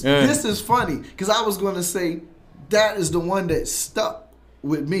 this is funny because I was going to say that is the one that stuck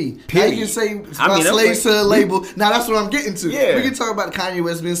with me. Now you can say my slaves to the label. Now that's what I'm getting to. Yeah. We can talk about Kanye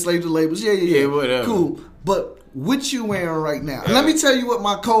West being slave to labels. Yeah, whatever. Cool. But what you wearing right now? And let me tell you what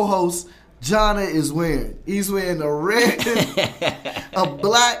my co-host Jonna is wearing. He's wearing a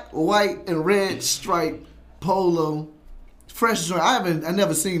black, white, and red striped polo. Fresh joint. I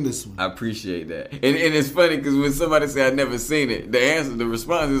never seen this one. I appreciate that, and it's funny because when somebody say I never seen it, the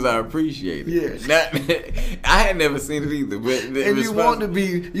response is I appreciate it. Yeah, I had never seen it either. But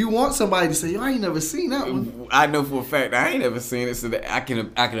you want somebody to say, "Yo, I ain't never seen that one." I know for a fact I ain't never seen it, so that I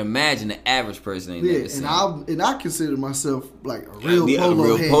can imagine the average person ain't never seen it. And I consider myself like a real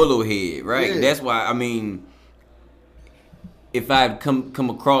polo head, right? Yeah. That's why I mean, if I had come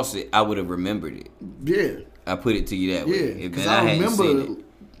across it, I would have remembered it. Yeah. I put it to you that way. Yeah, because I remember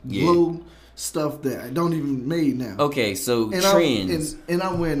low stuff that I don't even made now. Okay, so and trends.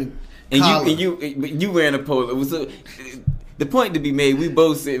 I'm wearing a collar. And you wearing a polo. So the point to be made, we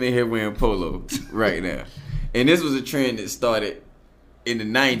both sitting in here wearing polo right now. And this was a trend that started in the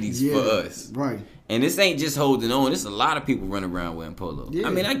 90s for us. Right. And this ain't just holding on. There's a lot of people running around wearing polo. Yeah. I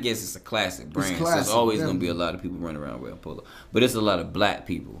mean, I guess it's a classic brand. So there's always going to be a lot of people running around wearing polo. But it's a lot of black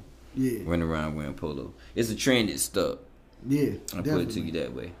people. Running around wearing polo. It's a trend that stuck. Yeah, I put it to you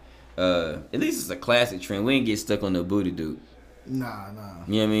that way. At least it's a classic trend. We ain't get stuck on the booty dude. Nah. You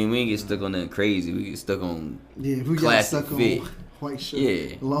know what I mean? We ain't get stuck on nothing crazy. We get stuck on we classic got stuck fit. On white shirt.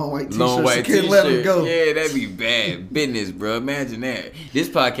 Yeah. Long white t-shirts. Long white t-shirt. Let them go. Yeah, that'd be bad business, bro. Imagine that. This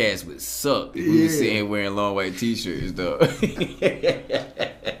podcast would suck if we were sitting here wearing long white t-shirts, though.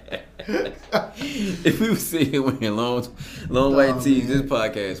 If we were sitting here wearing long white tees, this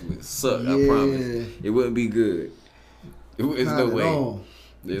podcast would suck. I promise. It wouldn't be good. There's no way. All.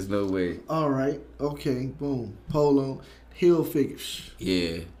 There's no way. All right. Okay. Boom. Polo. Hilfiger.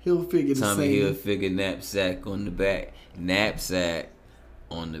 Yeah. Hilfiger. Tommy Hilfiger knapsack on the back. Knapsack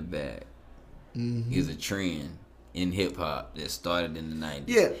on the back is a trend in hip hop that started in the 90s.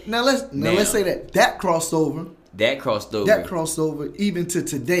 Yeah. Now let's say that crossed over. That crossed over even to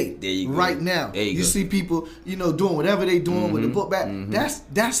today. There you go. Right now. There you go. See people, doing whatever they doing with the book back.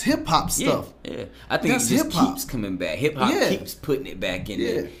 That's hip hop stuff. Yeah. I think it just keeps coming back. Hip hop keeps putting it back in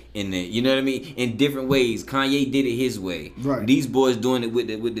there. You know what I mean? In different ways. Kanye did it his way. Right. These boys doing it with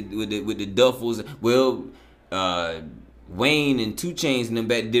the duffels. Well, Wayne and 2 Chainz and them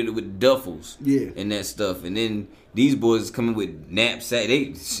back did it with the duffels. Yeah. And that stuff. And then these boys is coming with knapsack.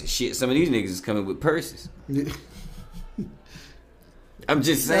 Some of these niggas is coming with purses. I'm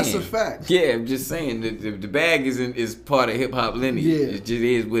just saying. That's a fact. Yeah, I'm just saying the bag is part of hip hop lineage. Yeah. It just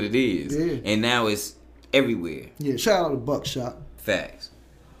is what it is. Yeah. And now it's everywhere. Yeah, shout out to Buckshot. Facts.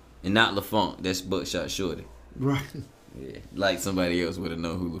 And not LaFont. That's Buckshot Shorty. Right. Yeah. Like somebody else would have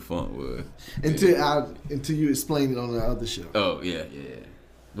known who LaFont was. Until you explained it on the other show. Oh, yeah.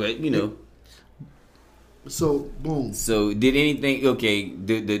 But, So, boom. So, did anything... Okay,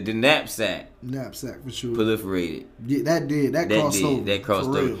 the knapsack... Knapsack, for sure. Proliferated. Yeah, that did. That crossed over. That crossed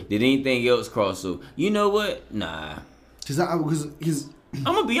over. Did anything else cross over? You know what? Nah. Because I'm going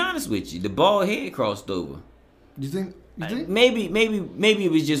to be honest with you. The bald head crossed over. You think? Maybe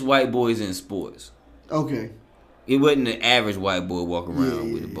it was just white boys in sports. Okay. It wasn't the average white boy walking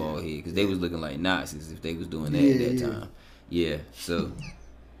around with a bald head because they was looking like Nazis if they was doing that at that time. Yeah, so...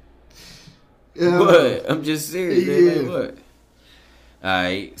 What? I'm just serious, man. Like, what?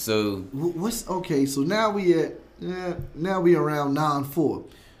 Alright, so what's okay, so now we around 9-4.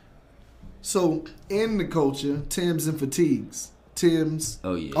 So in the culture, Timbs and fatigues. Timbs,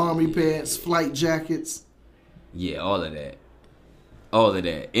 army pants, flight jackets. Yeah, all of that. All of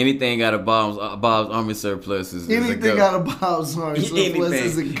that. Anything got a Bob's Army surplus is a go. Anything got a Bob's Army surplus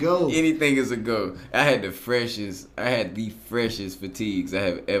is a go. Anything is a go. I had the freshest fatigues I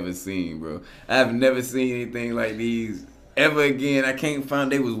have ever seen, bro. I have never seen anything like these ever again. I can't find.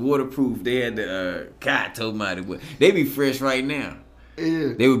 They was waterproof. They had the God told me what. They be fresh right now.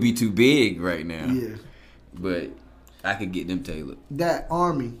 Yeah. They would be too big right now. Yeah. But I could get them tailored. That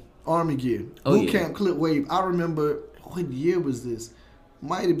Army gear. Boot camp clip wave. I remember, what year was this?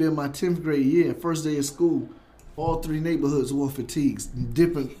 Might have been my 10th grade year, first day of school. All 3 neighborhoods wore fatigues,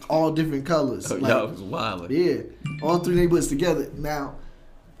 all different colors. Oh, y'all was wild. Yeah, all 3 neighborhoods together. Now,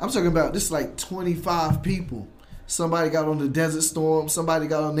 I'm talking about this like 25 people. Somebody got on the Desert Storm, somebody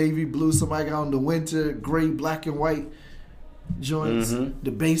got on navy blue, somebody got on the winter gray, black and white joints,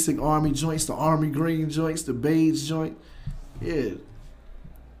 the basic Army joints, the Army green joints, the beige joint. Yeah.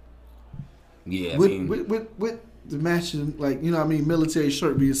 Yeah, with the matching, like, you know what I mean, military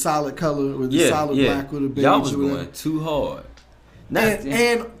shirt be a solid color with a solid black with a beige. Y'all was going too hard.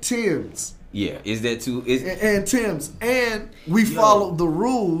 And Tim's. Yeah, is that too? And Tim's. And we followed the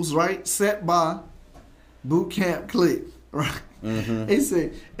rules, right, set by Boot Camp Click, right? They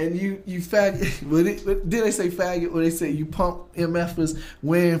say, and you faggot. Did they say faggot? Or they say you pump MFers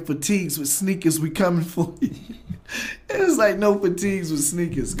wearing fatigues with sneakers? We coming for you. It was like no fatigues with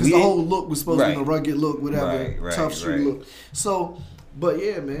sneakers because the whole look was supposed to be a rugged look, whatever, tough street look. So, but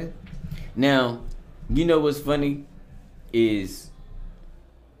yeah, man. Now, you know what's funny is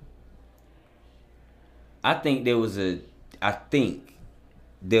I think there was an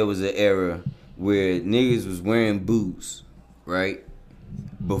era where niggas was wearing boots, right?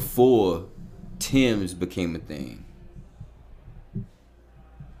 Before Tim's became a thing.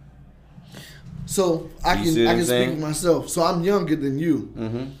 So I can speak for myself. So I'm younger than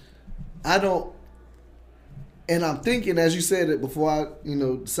you. I don't, and I'm thinking as you said it before I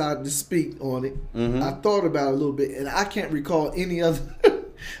decided to speak on it. I thought about it a little bit, and I can't recall any other.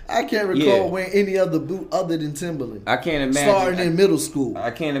 I can't recall wearing any other boot other than Timberland. I can't imagine starting in middle school.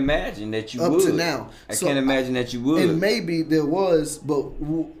 I can't imagine that you up would. to now. I can't imagine that you would. And maybe there was, but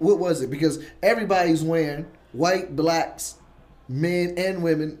what was it? Because everybody's wearing white, blacks, men and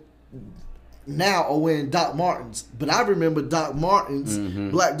women. Now are wearing Doc Martens, but I remember Doc Martens,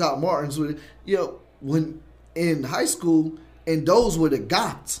 black Doc Martens, when in high school, and those were the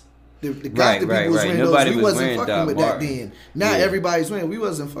goths. The goth people was wearing Nobody those. We wasn't fucking Doc with Martens. that then. Now everybody's wearing. We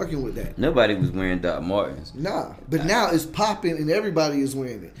wasn't fucking with that. Nobody was wearing Doc Martens. Nah, but now it's popping and everybody is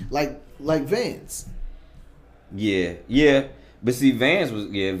wearing it, like Vans. Yeah. But see, Vans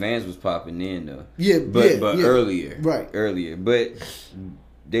was popping then though. But earlier, earlier. But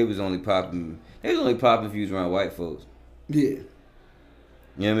they was only popping. They was only popping if you was around white folks. Yeah. You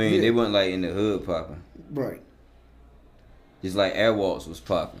know what I mean? Yeah. They wasn't like in the hood popping. Right. Just like Airwalks was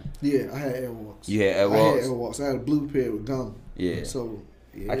popping. Yeah, I had Airwalks. You had Airwalks? I had Airwalks. I had a blue pair with gum. Yeah. So,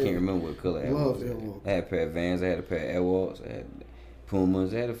 yeah. I can't remember what color Airwalks. Love Airwalks. I had a pair of Vans. I had a pair of Airwalks. I had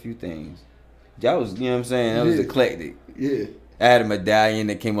Pumas. I had a few things. That was, you know what I'm saying? That was eclectic. Yeah. I had a medallion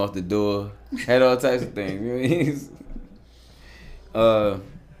that came off the door. Had all types of things. You know what I mean?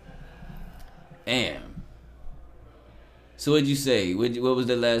 Damn. So what'd you say? What was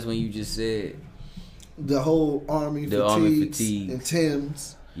the last one you just said? The whole Army fatigues and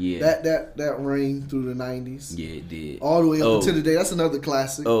Tim's. Yeah. That reigned through the 90s. Yeah, it did. All the way up to today. That's another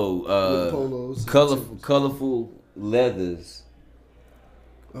classic. With polos. Colorful leathers.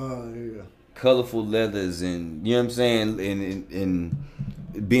 Yeah. Colorful leathers and, you know what I'm saying?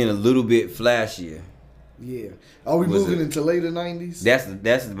 And being a little bit flashier. Yeah. Are we moving into later 90s? That's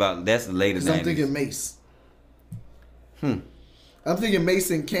the later 90s. I'm thinking Mace. I'm thinking Mace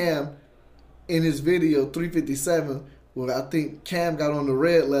and Cam in his video 357, where I think Cam got on the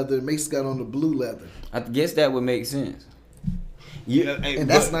red leather and Mace got on the blue leather. I guess that would make sense. Yeah, and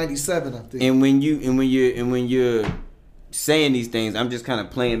that's 97, I think. And when you're saying these things, I'm just kind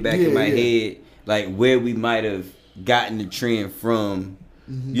of playing back in my head like where we might have gotten the trend from.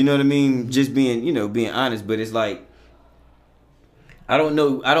 You know what I mean? Just being honest, but it's like I don't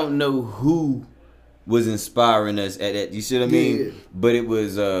know who was inspiring us at that. You see what I mean? Yeah. But it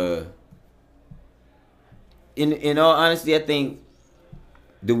was in all honesty, I think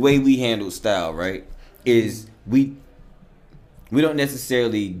the way we handle style, right, is we don't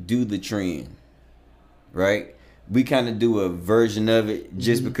necessarily do the trend, right? We kind of do a version of it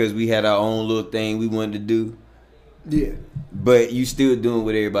just because we had our own little thing we wanted to do. Yeah. But you still doing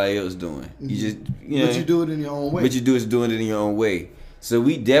what everybody else doing. You just, but you do it in your own way. But you doing it in your own way. So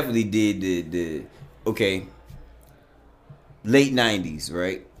we definitely did the late 90s,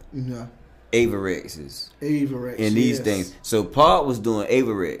 right? Yeah. Avirexes. Avirex. And these things. So Paul was doing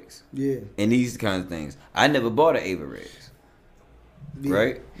Avirex. Yeah. And these kinds of things. I never bought an Avirex. Yeah.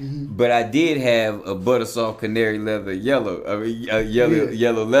 Right? Mm-hmm. But I did have a Buttersoft canary leather yellow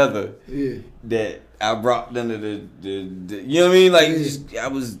leather that I brought under the you know what I mean? Like I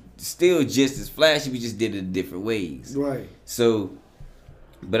was still just as flashy, we just did it different ways. Right. So,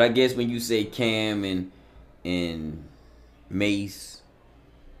 but I guess when you say Cam and Mace,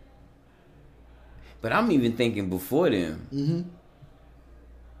 but I'm even thinking before them. Mm-hmm.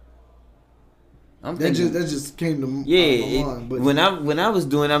 That just came to my mind. But when I was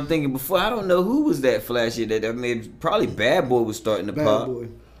doing, I'm thinking before. I don't know who was that flashy. That I mean, probably Bad Boy was starting to pop.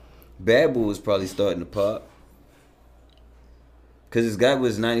 Bad Boy was probably starting to pop. Cause this guy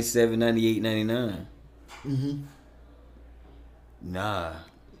was 97, 98, 99. Mm-hmm. Nah.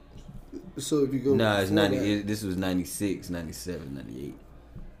 So if you go, it's 90. This was 96, 97, 98,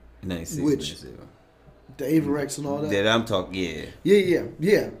 96. Which 97. The Avirex and all that. That I'm talking.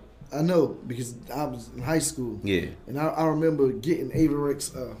 Yeah. I know because I was in high school. Yeah. And I remember getting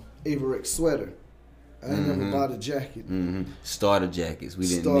Avirex sweater. I never bought a jacket. Mm-hmm. Starter jackets. We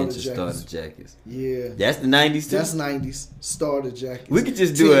didn't mention starter jackets. Yeah. That's the 90s too? That's 90s. Starter jackets. We could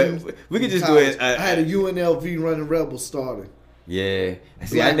just do it. We could just do it. I had a UNLV Running Rebel starter. Yeah.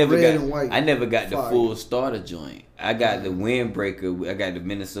 See, Black, I never red, got. and white. I never got the Fire. full starter joint. I got the windbreaker. I got the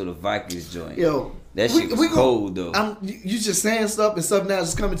Minnesota Vikings joint. Yo, that shit was cold though. You just saying stuff and stuff now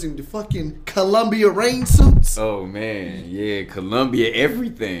just coming to me. The fucking Columbia rain suits. Oh man, yeah, Columbia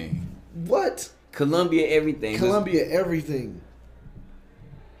everything. What? Columbia everything. Columbia everything.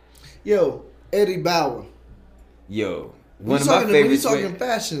 Yo, Eddie Bauer. Yo, one of my favorite. When you talking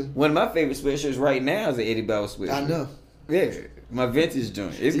fashion, one of my favorite sweatshirts right now is an Eddie Bauer sweatshirt. I know. Yeah, my vintage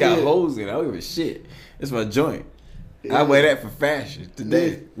joint. It's got holes in it. I don't give a shit. It's my joint. Yeah. I wear that for fashion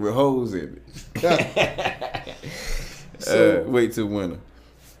today with holes in it. So, wait till winter.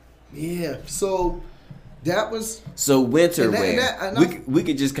 Yeah. So that was winter wear. We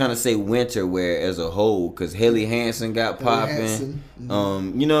could just kind of say winter wear as a whole because Helly Hansen got popping.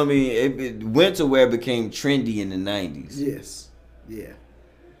 Mm-hmm. You know what I mean? Winter wear became trendy in the 90s. Yes. Yeah.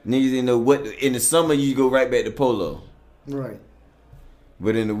 Niggas didn't know what. In the summer you go right back to polo. Right.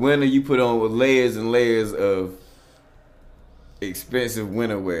 But in the winter you put on layers and layers of expensive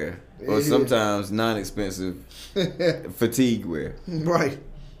winter wear. Or sometimes non-expensive fatigue wear. Right.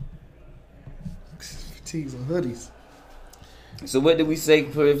 Fatigues and hoodies. So what did we say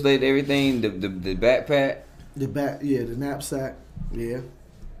for everything? The backpack? The knapsack. Yeah.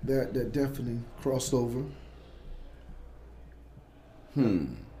 That definitely crossed over.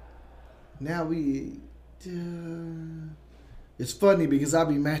 Now it's funny because I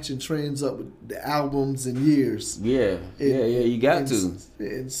be matching trends up with the albums and years. Yeah, you got to.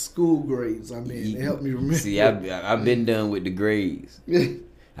 In school grades, I mean, it helped me remember. See, I've been done with the grades.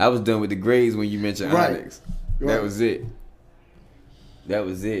 I was done with the grades when you mentioned Onyx. Right. That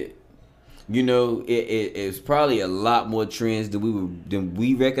was it. You know, it's probably a lot more trends than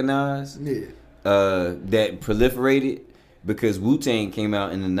we recognize. Yeah. That proliferated because Wu-Tang came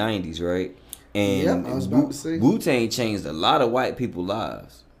out in the 90s, right? And I was about to say Wu-Tang changed a lot of white people's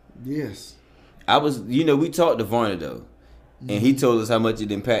lives. Yes. We talked to Varner though, and he told us how much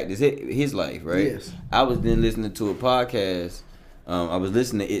it impacted his life, right? Yes. I was then listening to a podcast. I was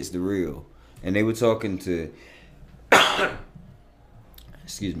listening to It's the Real, and they were talking to,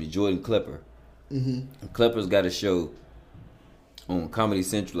 Jordan Klepper. Mm-hmm. Klepper's got a show on Comedy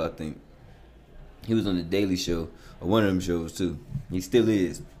Central, I think. He was on the Daily Show, or one of them shows too. He still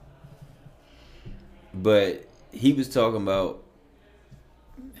is. But he was talking about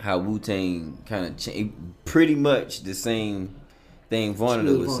how Wu-Tang kind of changed, pretty much the same thing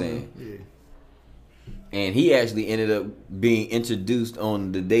Varner was saying. Yeah. And he actually ended up being introduced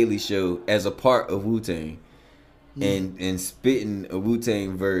on the Daily Show as a part of Wu-Tang. And spitting a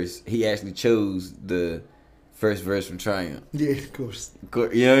Wu-Tang verse, he actually chose the first verse from Triumph. Yeah, of course.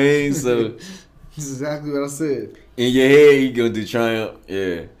 You know what I mean? So that's exactly what I said. In your head, you gonna do Triumph.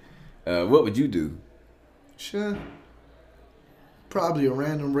 Yeah. What would you do? Sure. Probably a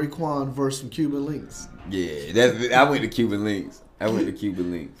random Raekwon verse from Cuban Links. Yeah, I went to Cuban Links.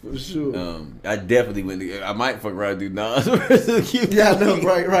 For sure. I definitely went to. I might fuck around and do Nas versus Cuban Links. Yeah, I know,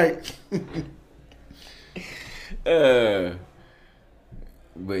 right.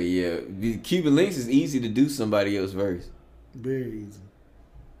 But yeah, Cuban Links is easy to do somebody else's verse. Very easy.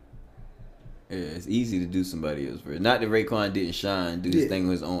 Yeah, it's easy to do somebody else's verse. Not that Raekwon didn't shine, do this thing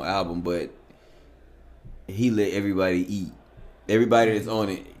on his own album, but he let everybody eat. Everybody that's on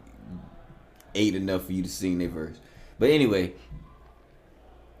it ate enough for you to sing their verse. But anyway,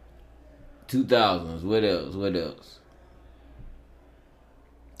 2000s. What else?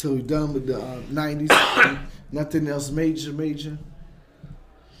 So we done with the 90s. Nothing else major.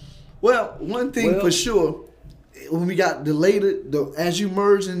 Well, one thing for sure, when we got as you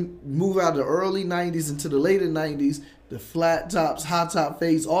merge and move out of the early 90s into the later 90s, the flat tops, high top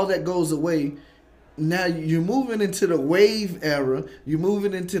fades, all that goes away. Now you're moving into the wave era. You're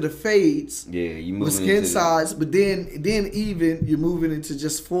moving into the fades. Yeah, you moving with skin sides, but then even you're moving into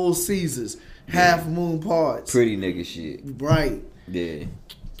just full Caesars, half moon parts. Pretty nigga shit. Right. Yeah.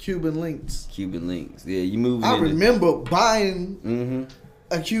 Cuban links. Yeah, you moving. I remember buying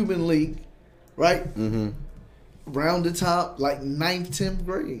a Cuban link, right? Around the top, like 9th, 10th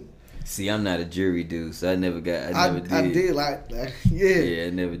grade. See, I'm not a jury dude, so I never did. I did, yeah. Yeah, I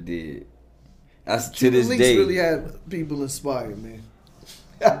never did. To Cuban this links day, really had people inspired, man.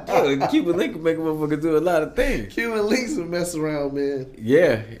 Yo, Cuban link will make a motherfucker do a lot of things. Cuban links will mess around, man.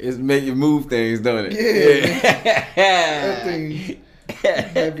 Yeah, it's make you move things, don't it? Yeah. That thing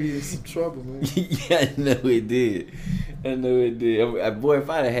had me in some trouble, man. Yeah, I know it did. Boy, if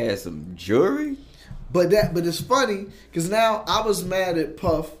I'd have had some jewelry. But it's funny because now I was mad at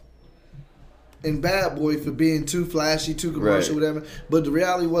Puff and Bad Boy for being too flashy, too commercial, whatever. But the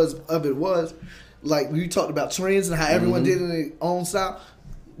reality was like we talked about trends and how everyone did it in their own style.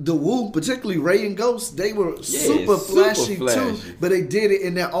 The Wu, particularly Ray and Ghost, they were super flashy too, but they did it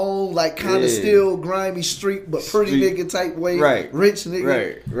in their own like kind of still grimy street, but pretty nigga type way, rich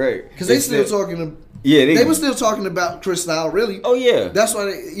nigga, right. Because they still talking. They were still talking about Cristal, really. Oh yeah, that's why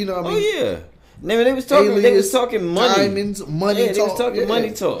they, what I mean. Oh yeah. They was talking. Alias, they was talking money. Diamonds, money talk. They was talking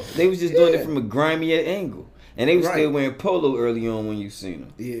money talk. They was just doing it from a grimier angle, and they was still wearing polo early on when you seen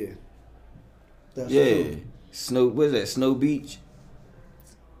them. Yeah. That's true. Snow. What is that? Snow Beach.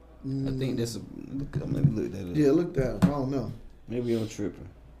 I think that's let me look that up. Yeah, look that up. I don't know. Maybe I'm tripping.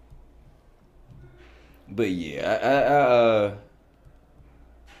 But yeah,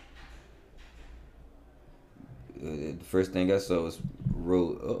 the first thing I saw was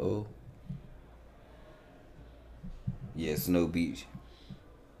road. Yeah, Snow Beach.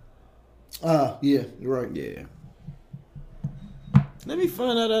 Yeah, you're right. Yeah. Let me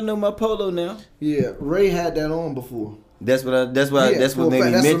find out I know my polo now. Yeah, Ray had that on before. That's what made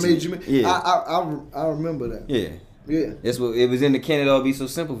me mention. Yeah, I remember that. Yeah. That's what it was in the Can It All Be So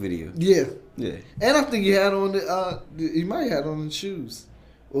Simple video. Yeah. Yeah. And I think he had on he might have had on the shoes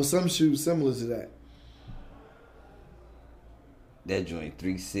or some shoes similar to that. That joint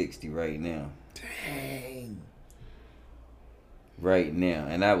 360 right now. Dang. Right now,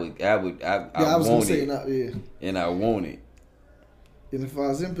 and I was gonna say it. And I want it. And if I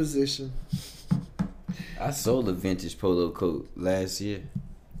was in position. I sold a vintage polo coat last year.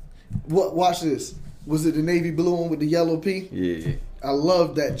 What? Watch this. Was it the navy blue one with the yellow P? Yeah. I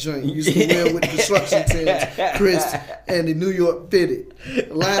love that joint. You used to wear with the construction teams, Chris, and the New York Fitted.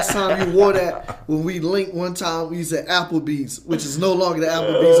 Last time you wore that, when we linked one time, we used at Applebee's, which is no longer the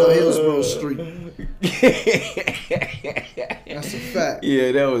Applebee's on Hillsborough Street. That's a fact.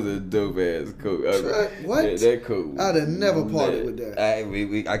 Yeah, that was a dope ass coat. What? Yeah, that coat. I'd have never parted with that.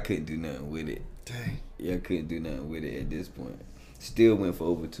 I couldn't do nothing with it. Dang. Yeah, I couldn't do nothing with it at this point. Still went for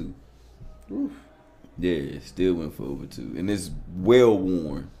over 2. Oof. Yeah, still went for over 2. And it's well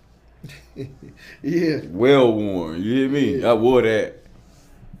worn. Yeah. Well worn. You hear me? Yeah. I wore that.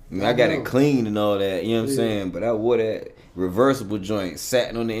 I got it clean and all that. You know what I'm saying? But I wore that reversible joint,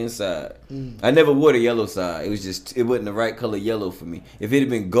 satin on the inside. I never wore the yellow side. It wasn't the right color yellow for me. If it had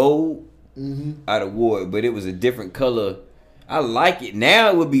been gold, I'd have wore it. But it was a different color. I like it. Now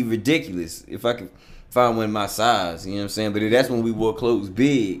it would be ridiculous if I could find one my size, you know what I'm saying? But that's when we wore clothes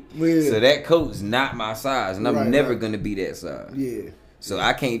big. Yeah. So that coat's not my size, and I'm never gonna be that size. Yeah. So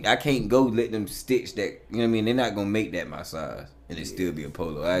I can't go let them stitch that. You know what I mean? They're not gonna make that my size, and it still be a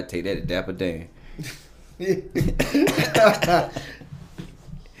polo. I'd take that to Dapper Dan. Yeah.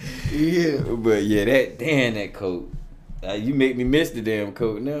 But yeah, that coat. You make me miss the damn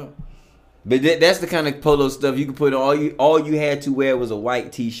coat now. But that's the kind of polo stuff you could put on. All you had to wear was a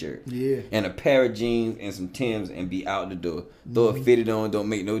white t-shirt. Yeah. And a pair of jeans and some Timbs and be out the door. Throw it fitted on, don't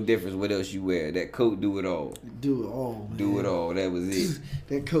make no difference what else you wear. That coat do it all. Do it all, man. Do it all. That was it.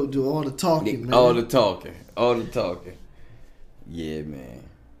 That coat do all the talking, man. All the talking. Yeah, man.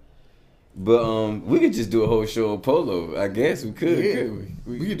 But we could just do a whole show on polo. I guess we could, couldn't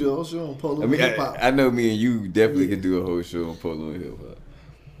we? We could do a whole show on polo and hip-hop. I know me and you definitely could do a whole show on polo and hip-hop.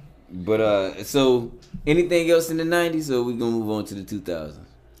 But so anything else in the 90s, or we gonna move on to the 2000s?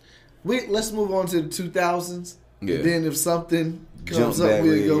 Let's move on to the 2000s. Yeah. And then if something comes up,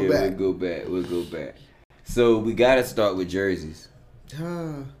 we'll go back. We'll go back. So we gotta start with jerseys.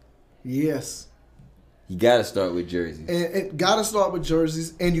 Yes. You gotta start with jerseys. And gotta start with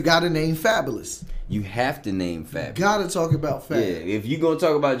jerseys, and you gotta name Fabulous. You have to name Fab. Gotta talk about Fab. Yeah, if you're gonna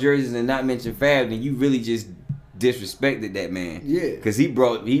talk about jerseys and not mention Fab, then you really just disrespected that man. Yeah, because he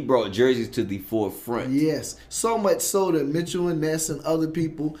brought jerseys to the forefront. Yes, so much so that Mitchell and Ness and other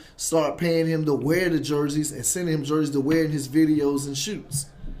people start paying him to wear the jerseys and sending him jerseys to wear in his videos and shoots.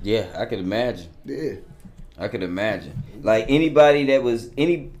 Yeah, I could imagine. Yeah, I could imagine. Like anybody that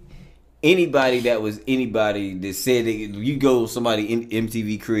said that you go to somebody in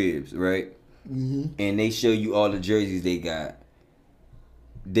MTV Cribs, right? Mm-hmm. And they show you all the jerseys they got.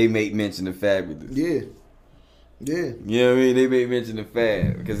 They make mention of Fabulous. Yeah. Yeah. You know what I mean? They make mention of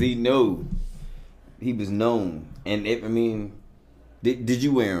Fab because he was known. And did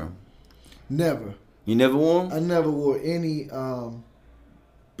you wear them? Never. You never wore them? I never wore any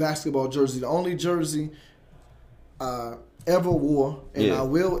basketball jersey. The only jersey I ever wore, and I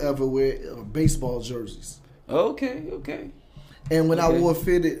will ever wear, are baseball jerseys. Okay. And when I wore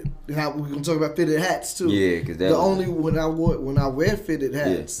fitted, we're gonna talk about fitted hats too. Yeah, because when I wear fitted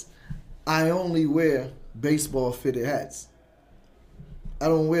hats, I only wear baseball fitted hats. I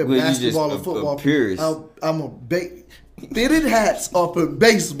don't wear basketball or football. Fitted hats are for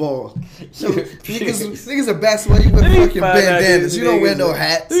baseball. Niggas are basketball. You wear fucking bandanas. You don't wear no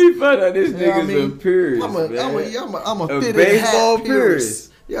hats. Let me find out this nigga's a purist. I'm a fitted hat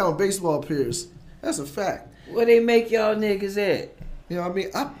purist. Yeah, I'm a baseball purist. That's a fact. Where they make y'all niggas at? You know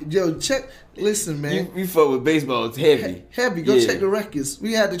what I mean? Listen, man. You fuck with baseball, it's heavy. Heavy. Go check the records.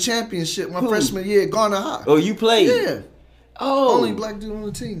 We had the championship my freshman year at Garner High. Oh, you played? Yeah. Oh. Only black dude on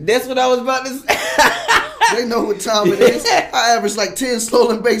the team. That's what I was about to say. They know what time it is. I averaged like 10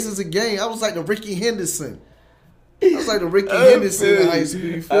 stolen bases a game. I was like the Ricky Henderson. In high school.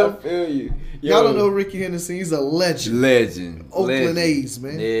 You feel? I feel you. Y'all don't know Ricky Henderson. He's a legend. Oakland A's,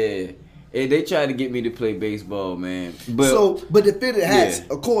 man. Yeah. Hey, they tried to get me to play baseball, man. But the fitted hats,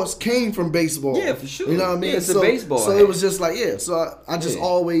 of course, came from baseball. Yeah, for sure. You know what I mean? Yeah, it's a baseball So hat. it was just like, So I just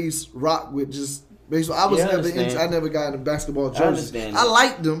always rock with just baseball. I never got into basketball jerseys. I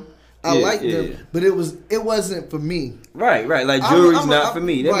liked them. I liked them, but it wasn't for me. Right. Like jewelry's not for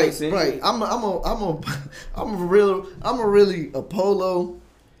me. That makes sense. Right. I'm really a polo.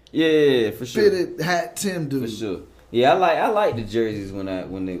 Yeah, for sure. Fitted hat Tim dude. For sure. Yeah, I like the jerseys when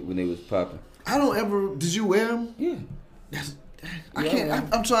they was popping. I don't ever. Did you wear them? Yeah. I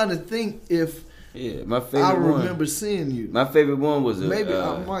can't. I'm trying to think if. Yeah, my favorite one. I remember seeing you. My favorite one was maybe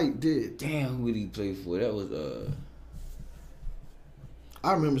I might did. Damn, who did he play for? That was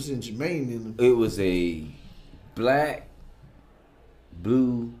I remember seeing Jermaine in them. It was a black,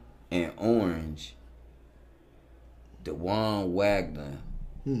 blue, and orange. DeJuan Wagner.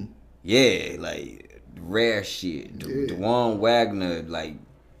 Yeah, like rare shit. DeJuan Wagner, like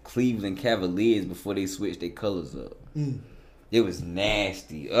Cleveland Cavaliers before they switched their colors up. It was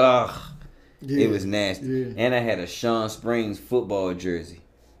nasty. Ugh. Yeah, it was nasty. Yeah. And I had a Sean Springs football jersey.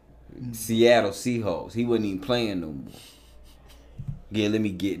 Seattle Seahawks. He wasn't even playing no more. Yeah, let me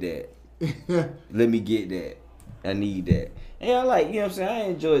get that. I need that. And I like, you know what I'm saying? I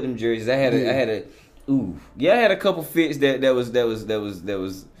enjoyed them jerseys. I had a couple fits that was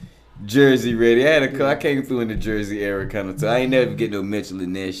jersey ready. I came through in the jersey era kind of time. I ain't never get no Mitchell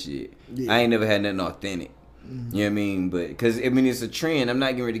in that shit. Yeah. I ain't never had nothing authentic. You know what I mean? But because it's a trend. I'm not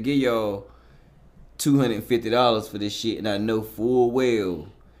getting ready to give y'all $250 for this shit, and I know full well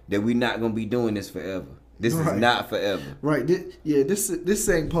that we're not gonna be doing this forever. This is not forever. Right. This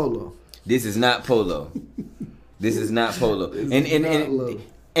ain't polo. This is not polo. This is not polo.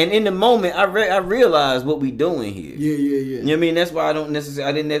 And in the moment, I realized what we doing here. Yeah. You know what I mean? That's why I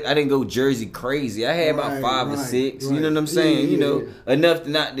didn't go jersey crazy. I had about 5 or 6. You know what I'm saying? Enough to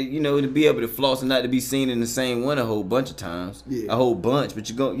not to be able to floss and not to be seen in the same one a whole bunch of times. Yeah. A whole bunch,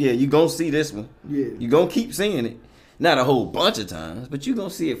 but you gonna see this one. Yeah. You gonna keep seeing it. Not a whole bunch of times, but you gonna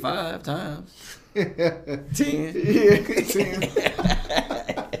see it 5 times. 10. Yeah, 10.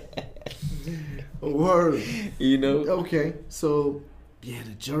 Word. You know? Okay. So the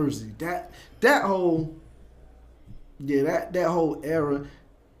jersey. That whole era.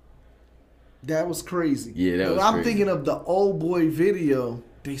 That was crazy. Yeah, that was I'm crazy. thinking of the old boy video.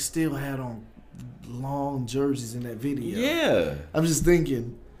 They still had on long jerseys in that video. Yeah. I'm just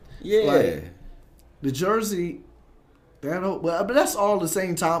thinking. Yeah. Like, the jersey. But that's all the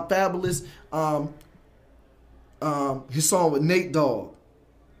same time. Fabulous. His song with Nate Dogg.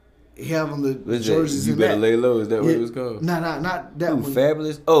 He have on the jerseys. You better lay low. Is that what it was called? Not that one.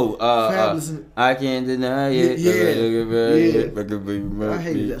 Fabulous. Oh, Fabulous. I can't deny it. I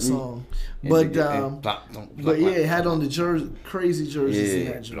hated that song. But yeah, it had on the crazy jerseys in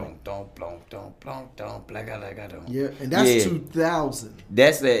that joint. Yeah, and that's 2000.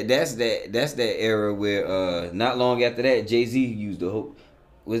 That's that era where not long after that, Jay-Z used the whole.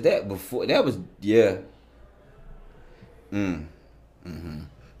 Was that before? That was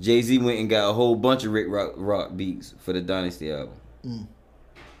Jay-Z went and got a whole bunch of Rick Rock beats for the Dynasty album.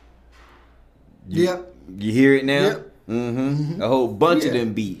 You hear it now? Yep. A whole bunch of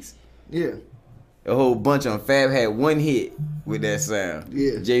them beats. Yeah. A whole bunch of them. Fab had one hit with that sound.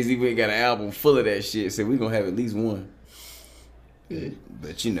 Yeah. Jay-Z went and got an album full of that shit. So we're going to have at least one. Yeah.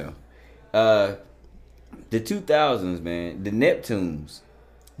 But you know. The 2000s, man. The Neptunes.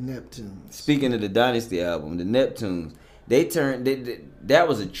 Speaking of the Dynasty album, the Neptunes. That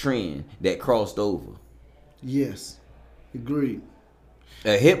was a trend that crossed over. Yes. Agreed.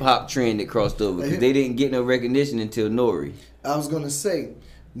 A hip-hop trend that crossed over. Because they didn't get no recognition until Nori. I was going to say,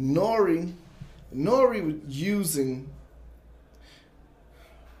 Nori was using,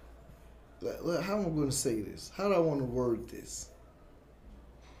 how am I going to say this? How do I want to word this?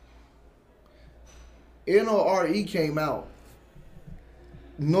 NORE came out.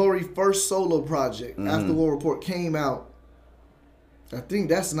 Nori's first solo project, After War Report, came out. I think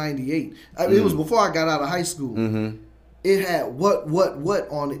that's 98. It was before I got out of high school. It had what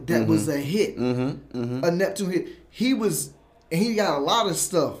on it that was a hit. A Neptune hit. He got a lot of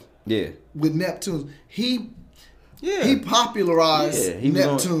stuff. Yeah. With Neptunes. He popularized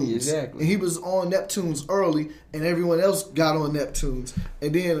Neptunes. Exactly. And he was on Neptunes early, and everyone else got on Neptunes.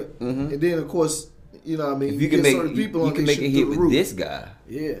 And then of course, you know what I mean, if you can make certain people you can make a hit with this guy.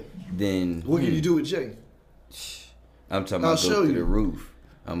 Yeah. Then what can you do with Jay? I'm talking about go to the roof.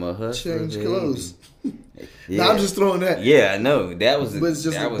 I'm a hustler. Change clothes. Nah, I'm just throwing that. Yeah, I know. That was but it's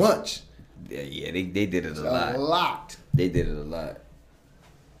just a bunch. Yeah, they did it a lot. A lot. They did it a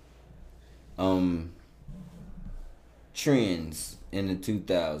lot. Trends in the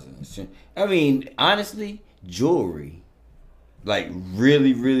 2000s. I mean, honestly, jewelry. Like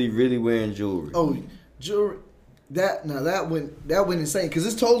really, really, really wearing jewelry. Oh, jewelry. That went insane because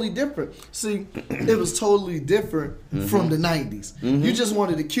it's totally different. See, it was totally different from the 90s. You just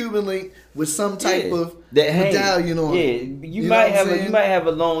wanted a Cuban link with some type of medallion on. Yeah, you might have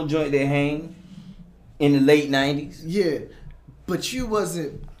a long joint that hang in the late 90s. Yeah, but you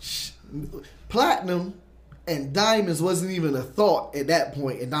wasn't platinum and diamonds wasn't even a thought at that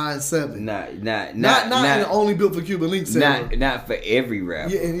point in 97. Not only built for Cuban links. Not for every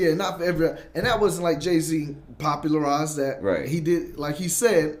rapper. Yeah, not for every rapper. And that wasn't like Jay-Z popularized that. Right. He did, like he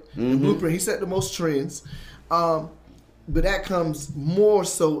said, the blueprint. He set the most trends. But that comes more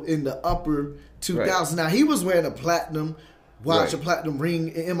so in the upper 2000s. Right. Now, he was wearing a platinum watch, a platinum ring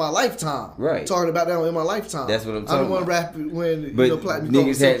in my lifetime. Right. Talking about that in my lifetime. That's what I'm talking about. I don't want to rap when platinum.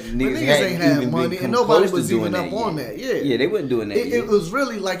 Niggas ain't had money and nobody was even up on that. Yeah, they wasn't doing that. It was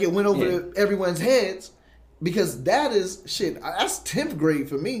really like it went over everyone's heads because that is shit. That's 10th grade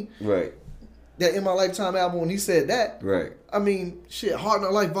for me. Right. That In My Lifetime album when he said that. Right. I mean, shit. Hard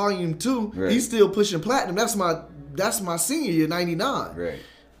Knock Life Volume 2. Right. He's still pushing platinum. That's my senior year, 99. Right.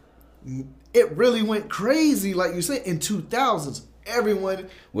 It really went crazy, like you said, in 2000s. Everyone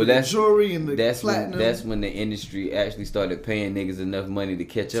with that's the jewelry and the platinum. That's when the industry actually started paying niggas enough money to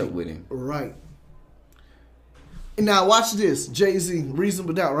catch up with him. Right. And now watch this. Jay-Z,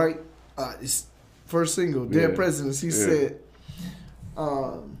 Reasonable Doubt, right? His first single, Dead Presidents. He said,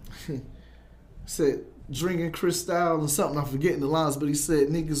 drinking Cristal and something. I'm forgetting the lines, but he said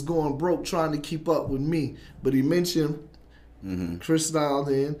niggas going broke trying to keep up with me. But he mentioned Cristal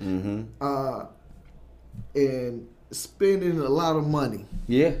then, and spending a lot of money.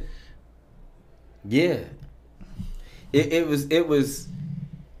 Yeah. It was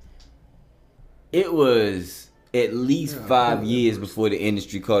at least 5 years before the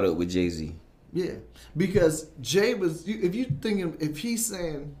industry caught up with Jay-Z. Yeah, because Jay was. If you thinking, if he's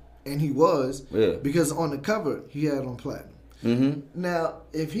saying, and he was, because on the cover he had on platinum. Now,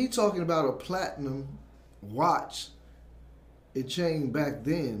 if he talking about a platinum watch, it changed back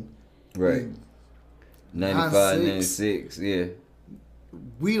then. Right. 95, 96, yeah.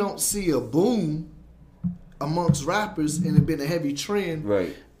 We don't see a boom amongst rappers, and it been a heavy trend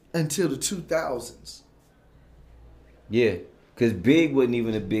until the 2000s. Yeah, because Big wasn't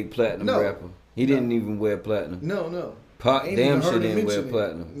even a big platinum rapper. He didn't even wear platinum. No. Pac damn sure didn't wear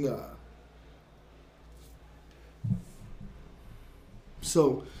platinum. Nah.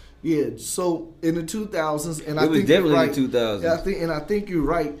 So, yeah, so in the 2000s, and I think you're right. Definitely the 2000s. Yeah, I think you're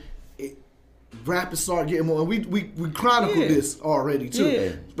right. rappers start getting more. And we chronicled this already too.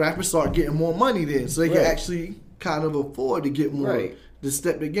 Yeah. Rappers start getting more money then, so they can actually kind of afford to get more to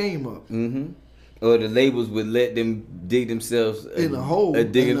step the game up. Mm-hmm. Or the labels would let them dig themselves in a hole, a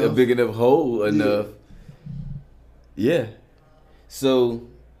big enough hole enough. Yeah. So,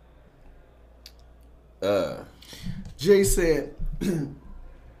 Jay said,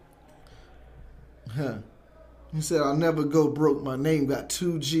 he said, "I'll never go broke. My name got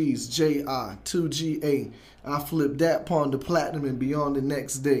 2 G's, J-I, 2 G-A. I flipped that pawn to platinum and beyond the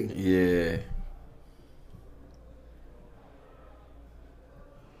next day." Yeah.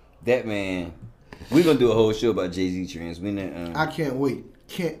 That man, we're gonna do a whole show about Jay-Z trends. I can't wait.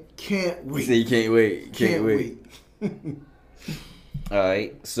 Can't wait. You say you can't wait. Can't wait. All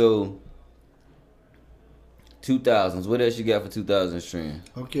right, so 2000s. What else you got for 2000s trend?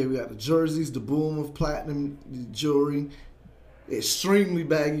 Okay, we got the jerseys, the boom of platinum jewelry, extremely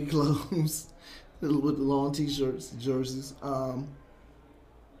baggy clothes with the long t-shirts, jerseys.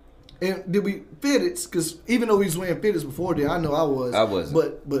 And did we fitteds? Because even though we was wearing fitteds before then, I know I wasn't.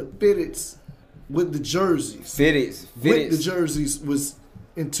 But fitteds with the jerseys. Fitteds with the jerseys was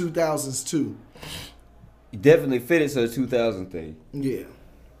in 2000s too. Definitely fitteds a 2000 thing. Yeah.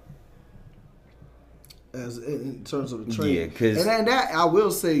 As in terms of the trend. Yeah, because... And that, I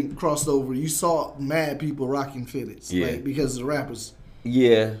will say, crossed over. You saw mad people rocking fitteds. Yeah. Like, because the rappers.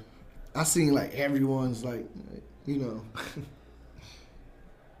 Yeah. I seen, like, everyone's, like, you know...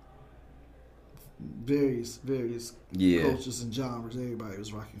 various cultures and genres. Everybody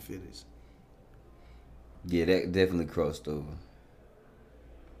was rocking fitteds. Yeah, that definitely crossed over.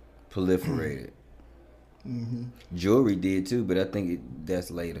 Proliferated. Mm-hmm. Jewelry did too, but I think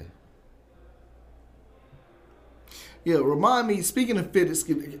that's later. Yeah, remind me, speaking of fitteds,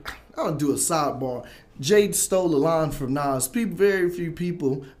 I'll do a sidebar. Jade stole a line from Nas. Very few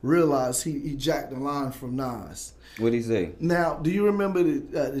people realize he jacked a line from Nas. What'd he say? Now, do you remember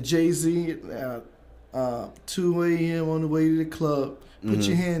the Jay-Z 2 a.m. on the way to the club, put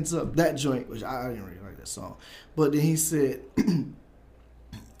your hands up, that joint, which I didn't really like that song. But then he said,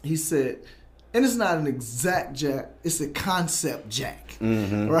 and it's not an exact jack, it's a concept jack,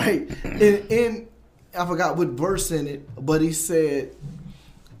 right? And I forgot what verse in it, but he said,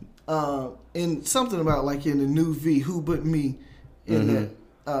 in something about like in the new V, who but me, in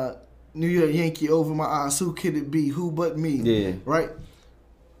that New York Yankee over my eyes, who could it be, who but me, yeah, right?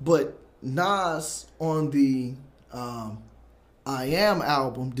 But Nas on the I Am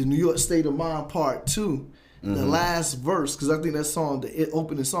album, the New York State of Mind Part 2, the last verse, because I think that song, the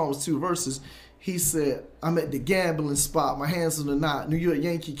opening song was 2 verses. He said, "I'm at the gambling spot, my hands on the knot, New York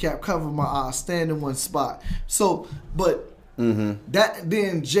Yankee cap cover my eyes, stand in one spot." So, but that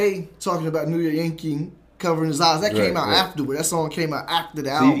then Jay talking about New York Yankee covering his eyes, that came out afterward. That song came out after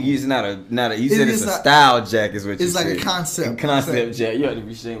the album. He's not a. You said it's a style jack, is what you said. It's like a concept. Concept jack. You have to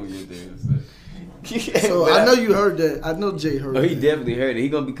be ashamed with your things. So I know you heard that. I know Jay heard. Oh, he definitely heard it. He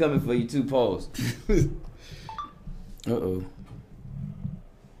gonna be coming for you too, pause.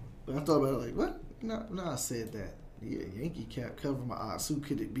 But I thought about it like, what? No, I said that. Yeah, Yankee cap cover my eyes. Who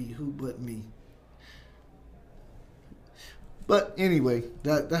could it be? Who but me? But anyway,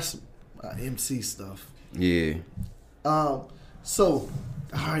 that's MC stuff. Yeah. So,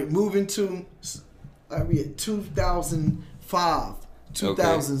 all right, moving to we at 2005,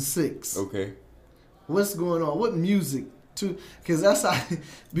 2006. Okay. What's going on? What music? Because that's how.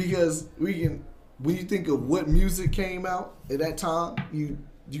 Because we can. When you think of what music came out at that time, you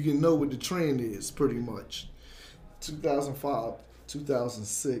can know what the trend is pretty much. 2005,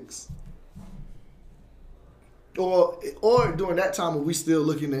 2006. Or during that time when we still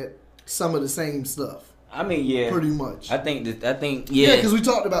looking at some of the same stuff. I mean, yeah. Pretty much. I think, yeah. Yeah, because we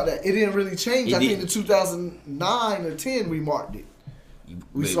talked about that. It didn't really change. I think in 2009 or 10 we marked it.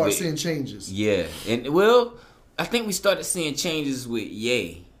 We started seeing changes. Yeah. And, well, I think we started seeing changes with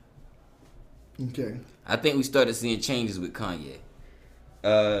Ye. Okay. I think we started seeing changes with Kanye.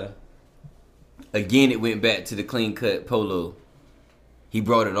 Again, it went back to the clean cut polo. He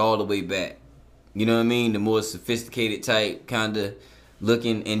brought it all the way back. You know what I mean? The more sophisticated type kind of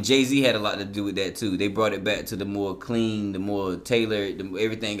looking. And Jay-Z had a lot to do with that too. They brought it back to the more clean, the more tailored,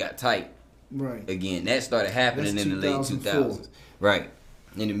 everything got tight. Right. Again, that started happening in the late 2000s. Right.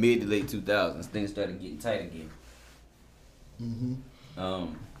 In the mid to late 2000s, things started getting tight again.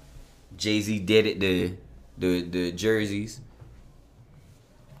 Jay-Z did it, the jerseys.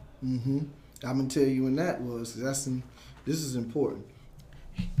 I'm gonna tell you when that was. This is important.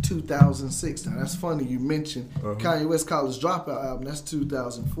 2006. Now that's funny you mentioned Kanye West College Dropout album. That's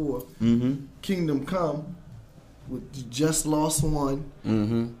 2004. Kingdom Come with Just Lost One.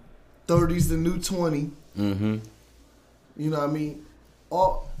 30's the new 20. Mm-hmm. You know what I mean?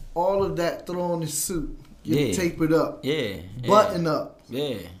 All of that throw on his suit. Tape it up. Yeah. Button up.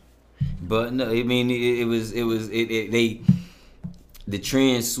 Yeah. But no, I mean the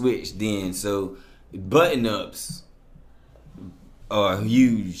trend switched then. So button ups are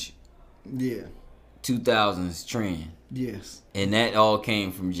huge. Yeah. 2000s trend. Yes. And that all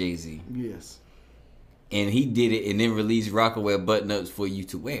came from Jay-Z. Yes. And he did it and then released Rockaware button ups for you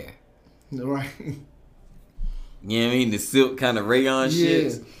to wear. Right. You know what I mean? The silk kind of rayon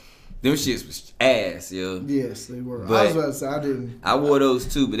shits. Them shits was ass, yo. Yes, they were. But I was about to say, I didn't. I wore those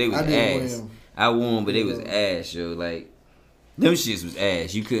too, but they was ass. I wore them, but they was Yeah. ass, yo. Like, them shits was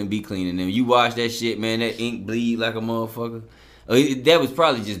ass. You couldn't be cleaning them. You wash that shit, man, that ink bleed like a motherfucker. That was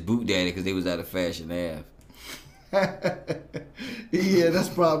probably just Boot Daddy because they was out of fashion half. Yeah, that's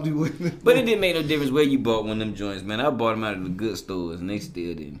probably what. But it didn't make no difference where you bought one of them joints, man. I bought them out of the good stores, and they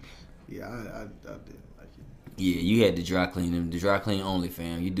still didn't. Yeah, I didn't like it. Yeah, you had to dry clean them. The dry clean only,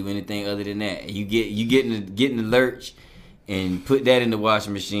 fam. You do anything other than that, you get in the lurch and put that in the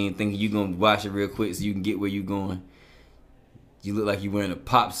washing machine, thinking you gonna wash it real quick so you can get where you going. You look like you wearing a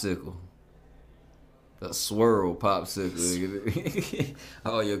popsicle, a swirl popsicle.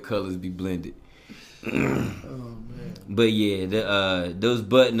 All your colors be blended. Oh man. But yeah, those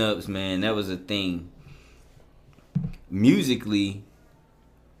button ups, man, that was a thing. Musically,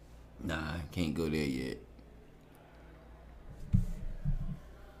 nah, I can't go there yet.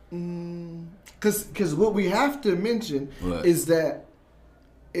 Because what we have to mention is that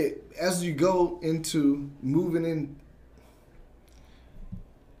as you go into moving in,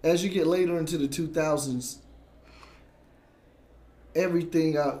 as you get later into the 2000s,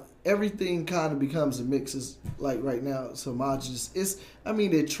 everything kind of becomes a mix. Is like right now it's homogenous.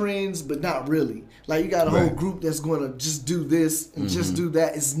 They're trends, but not really. Like you got a whole group that's going to just do this and just do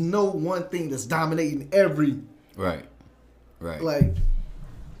that. It's no one thing that's dominating every. Right. Like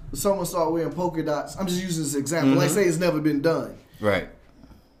someone start wearing polka dots. I'm just using this example. Like say it's never been done. Right.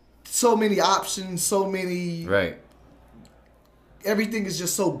 So many options. So many. Right. Everything is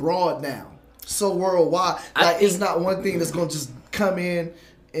just so broad now, so worldwide. Like it's not one thing that's going to just come in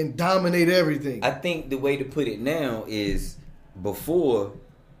and dominate everything. I think the way to put it now is before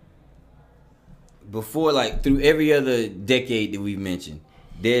like through every other decade that we've mentioned,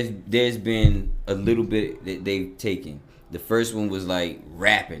 there's been a little bit that they've taken. The first one was like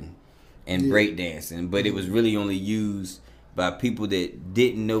rapping and breakdancing, but it was really only used by people that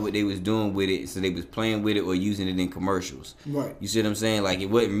didn't know what they was doing with it, so they was playing with it or using it in commercials. Right. You see what I'm saying? Like it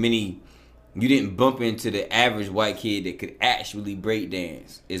wasn't many. You didn't bump into the average white kid that could actually break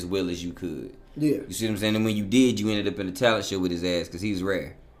dance as well as you could. Yeah. You see what I'm saying? And when you did, you ended up in a talent show with his ass because he was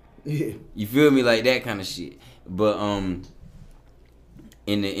rare. Yeah. You feel me? Like that kind of shit. But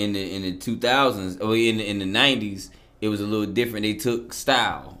in the 2000s or in the 90s, it was a little different. They took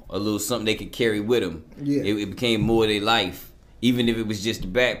style, a little something they could carry with them. Yeah. It became more of their life, even if it was just a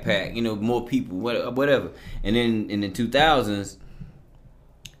backpack. You know, more people, whatever. And then in the 2000s.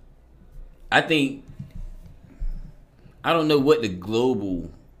 I don't know what the global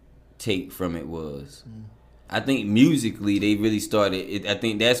take from it was. I think musically they really started. I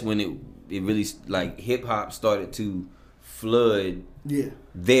think that's when it really like hip hop started to flood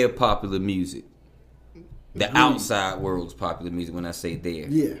their popular music, the outside world's popular music. When I say there,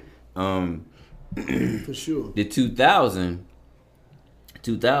 for sure. The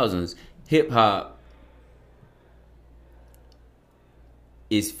 2000s hip hop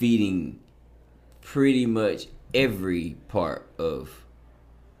is feeding pretty much every part of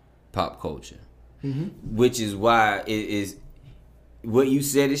pop culture, which is why it is what you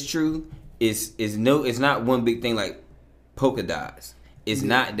said is true. It's not one big thing like polka dots. It's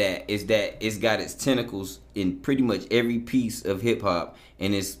not that. It's that it's got its tentacles in pretty much every piece of hip hop,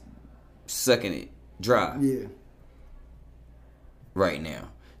 and it's sucking it dry. Yeah. Right now,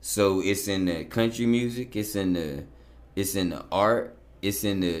 so it's in the country music. It's in the art. It's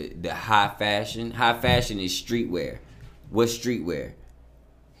in the high fashion. High fashion is streetwear. What's streetwear?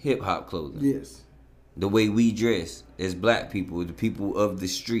 Hip hop clothing. Yes. The way we dress as black people, the people of the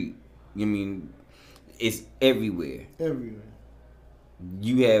street. I mean, it's everywhere. Everywhere.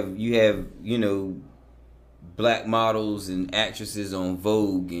 You have black models and actresses on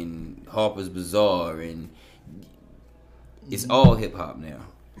Vogue and Harper's Bazaar, and it's all hip hop now.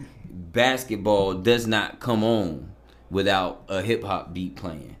 Basketball does not come on without a hip hop beat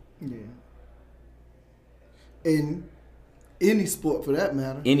playing. Yeah. In any sport for that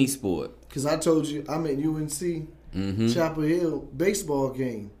matter. Any sport. Because I told you I'm at UNC Chapel Hill baseball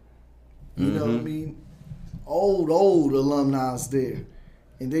game. You know what I mean? Old alumni's there.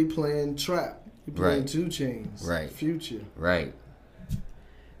 and they playing trap. They playing Right. 2 Chainz. Right. Future. Right.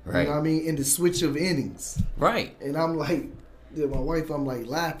 You know what I mean? In the switch of innings. Right. And I'm like, yeah, my wife, I'm like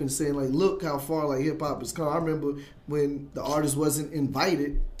laughing, saying like, look how far like hip hop has come. I remember when the artist wasn't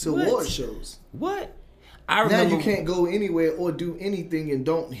invited to What? award shows. What? I remember Now you can't go anywhere or do anything and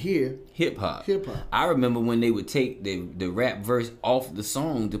don't hear hip hop. hip hop. I remember when they would take the rap verse off the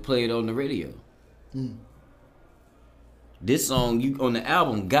song to play it on the radio. This song you on the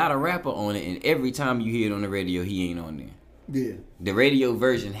album got a rapper on it, and every time you hear it on the radio, he ain't on there. Yeah. The radio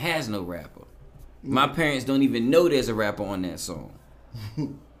version has no rapper. My parents don't even know there's a rapper on that song.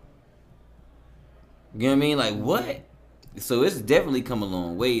 You know what I mean? Like, what? So it's definitely come a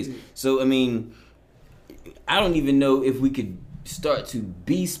long ways. So, I mean, I don't even know if we could start to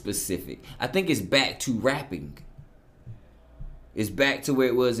be specific. I think it's back to rapping. It's back to where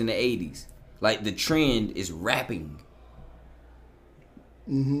it was in the 80s. Like, the trend is rapping.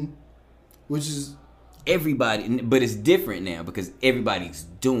 Which is Everybody, but it's different now because everybody's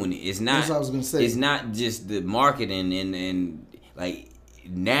doing it. It's not. That's what I was gonna say. It's not just the marketing and like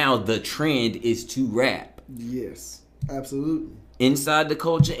now the trend is to rap yes, absolutely. inside the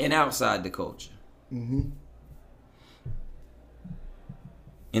culture and outside the culture. And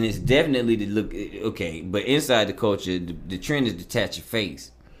it's definitely to look okay, but inside the culture, the trend is to touch your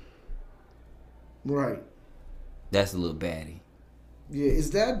face. Right. That's a little baddie. Yeah,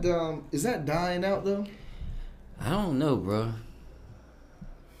 is that dying out though? I don't know, bro.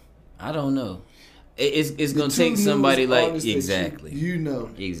 I don't know. It's gonna The take two somebody newest like artists that exactly. you know.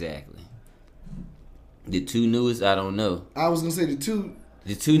 Exactly. The 2 newest, I don't know. I was gonna say the two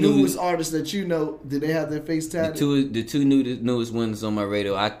newest artists that you know. Did they have their face tatted? the two newest ones on my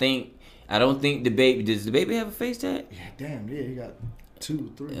radio. I don't think the baby. Does the baby have a face tat? Yeah, damn. Yeah, he got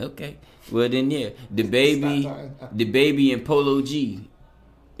 2 or 3. Okay. Well then, yeah, the baby and Polo G,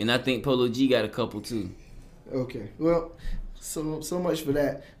 and I think Polo G got a couple too. Okay. Well, so much for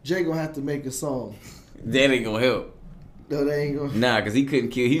that. Jay gonna have to make a song. That ain't gonna help. No, they ain't gonna. Nah, cause he couldn't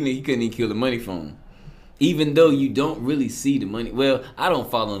kill. He couldn't even kill the money phone. Even though you don't really see the money. Well, I don't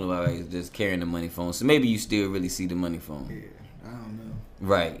follow nobody just carrying the money phone, so maybe you still really see the money phone. Yeah, I don't know.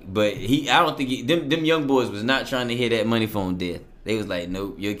 Right, but I don't think them young boys was not trying to hear that money phone death. They was like,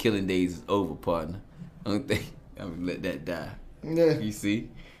 nope, your killing days is over, partner. I don't think I'm gonna let that die. Yeah. You see,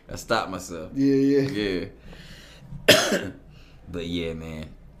 I stopped myself. Yeah. But yeah, man,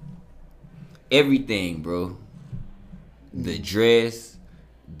 everything, bro. The dress,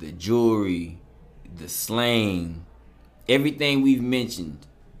 the jewelry, the slang, everything we've mentioned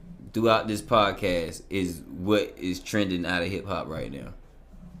throughout this podcast is what is trending out of hip hop right now.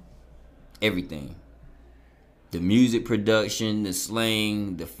 Everything. The music production, the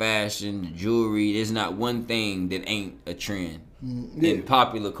slang, the fashion, the jewelry. There's not one thing that ain't a trend in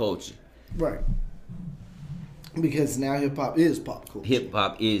popular culture. Right. Because now hip hop is pop culture. Hip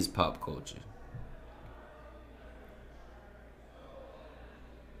hop is pop culture.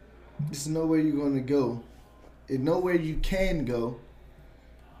 There's nowhere you're going to go, and nowhere you can go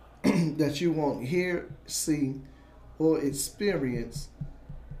that you won't hear, see, or experience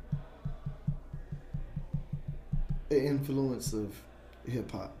the influence of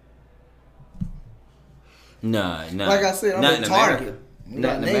hip hop. Nah. Like I said, I'm not at in Target. America. We Not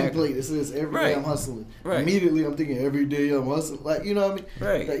got in a America. nameplate that says every day Right. I'm hustling. Right. Immediately I'm thinking every day I'm hustling. Like, you know what I mean?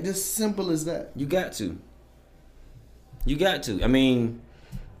 Right. Like, just simple as that. You got to. I mean,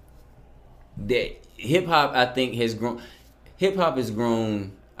 that hip hop, I think, has grown. Hip hop has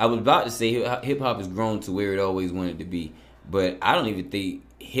grown. I was about to say hip hop has grown to where it always wanted to be, but I don't even think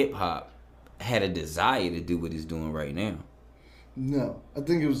hip hop had a desire to do what it's doing right now. No. I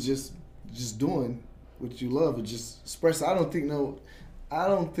think it was just doing what you love and just express. I don't think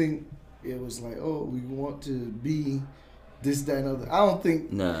it was like, oh, we want to be this, that, and other. I don't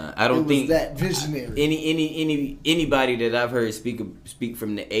think. Nah, I don't think was that visionary. Anybody that I've heard speak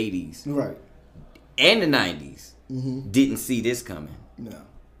from the 80s Right. and the 90s didn't see this coming. No.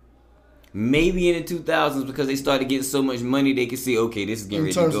 Maybe in the 2000s because they started getting so much money they could see, okay, this is getting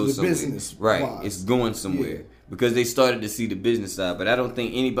ready to terms go of the somewhere. business Right, wise. it's going somewhere. Yeah. Because they started to see the business side. But I don't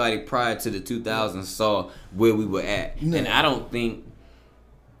think anybody prior to the 2000s saw where we were at. No. And I don't think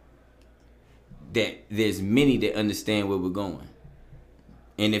that there's many that understand where we're going.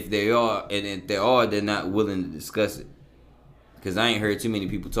 And if there are, they're not willing to discuss it. Because I ain't heard too many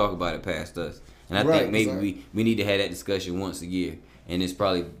people talk about it past us. And I think maybe we need to have that discussion once a year. And it's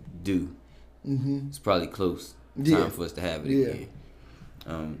probably due. Mm-hmm. It's probably close time for us to have it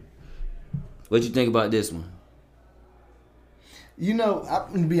again. What you think about this one? You know,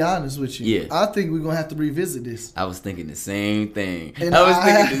 I'm gonna be honest with you. Yeah. I think we're gonna have to revisit this. I was thinking the same thing. And I was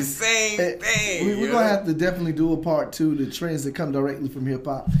thinking the same thing. We're gonna have to definitely do a part 2, the trends that come directly from hip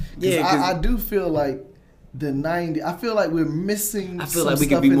hop. Yeah, I do feel like the 90s. I feel like we're missing. I feel some like we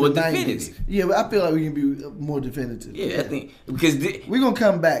can stuff be in more the 90s. definitive. Yeah, but I feel like we can be more definitive. Yeah, I think because we're gonna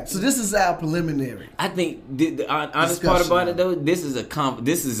come back. So this is our preliminary. I think the honest part about it though, this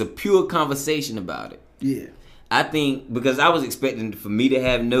is a pure conversation about it. Yeah. I think because I was expecting for me to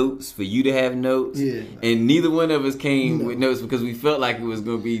have notes, for you to have notes, yeah, and neither one of us came with notes because we felt like it was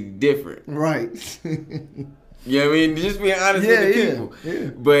going to be different. Right. You know what I mean? Just being honest with the people.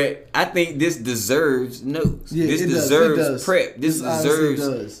 Yeah. But I think this deserves notes. Yeah, this deserves does. prep. This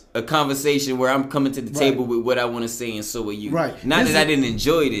deserves a conversation where I'm coming to the table with what I want to say, and so are you. Right. Not that I didn't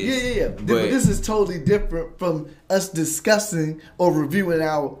enjoy this. Yeah. But this is totally different from us discussing or reviewing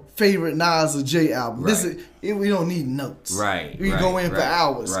our favorite Nas or J album. Right. We don't need notes. Right. We go in for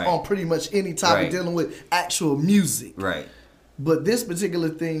hours on pretty much any topic dealing with actual music. Right. But this particular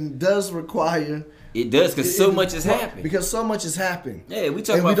thing does require. It does because so much has happened. Because so much has happened. Yeah, we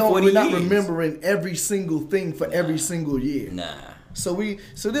talking about 40 years. We're not remembering every single thing for every single year. Nah. So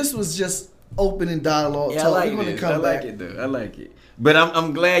this was just opening dialogue. Yeah, I like it. I like it though. I like it. But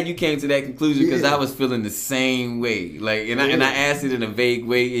I'm glad you came to that conclusion because I was feeling the same way. Like, and I asked it in a vague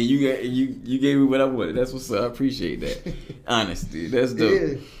way, and you gave me what I wanted. That's what's up. I appreciate that. Honestly, that's dope.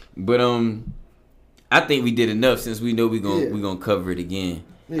 Yeah. But I think we did enough since we know we gonna cover it again.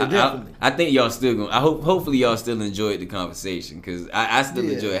 Yeah, definitely. I think y'all still gonna. Hopefully y'all still enjoyed the conversation because I still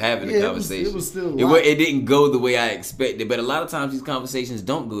enjoy having the conversation. It was still. It didn't go the way I expected, but a lot of times these conversations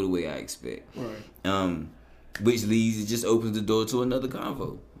don't go the way I expect. Right. Which leads, it just opens the door to another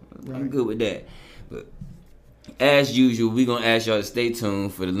convo. Right. I'm good with that. But as usual, we're going to ask y'all to stay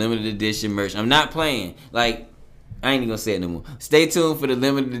tuned for the limited edition merch. I'm not playing. Like, I ain't even going to say it no more. Stay tuned for the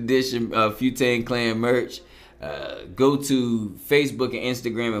limited edition Futane Clan merch. Go to Facebook and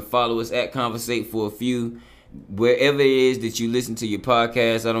Instagram and follow us at Conversate for a Few. Wherever it is that you listen to your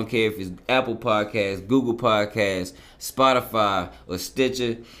podcast, I don't care if it's Apple Podcasts, Google Podcasts, Spotify, or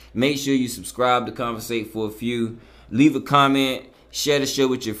Stitcher. Make sure you subscribe to Conversate for a Few. Leave a comment, share the show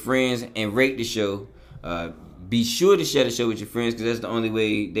with your friends, and rate the show. Be sure to share the show with your friends because that's the only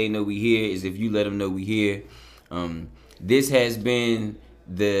way they know we here is if you let them know we here. This has been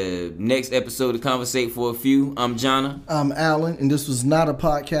the next episode of Conversate for a Few. I'm Jonna. I'm Alan, and this was not a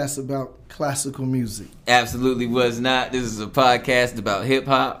podcast about classical music. Absolutely was not. This is a podcast about hip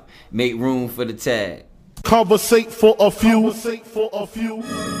hop. Make room for the tag. Conversate for a few. Conversate for a few.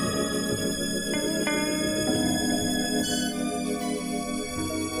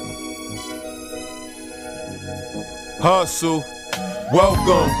 Hustle.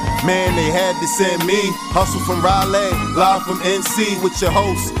 Welcome, man, they had to send me. Hustle from Raleigh, live from NC with your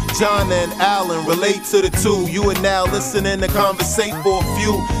hosts, Jonna and Alan. Relate to the two. You are now listening to Conversate for a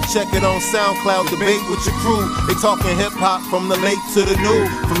Few. Check it on SoundCloud, debate with your crew. They talking hip hop from the late to the new.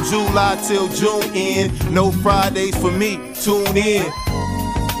 From July till June end. No Fridays for me. Tune in.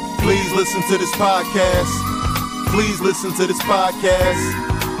 Please listen to this podcast. Please listen to this podcast.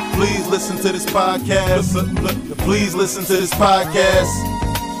 Please listen to this podcast. Please listen to this podcast.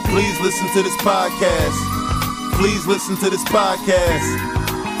 Please listen to this podcast. Please listen to this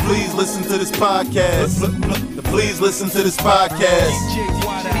podcast. Please listen to this podcast. Please listen to this podcast.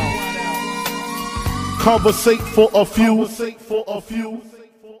 Conversate for a few. Conversate for a few.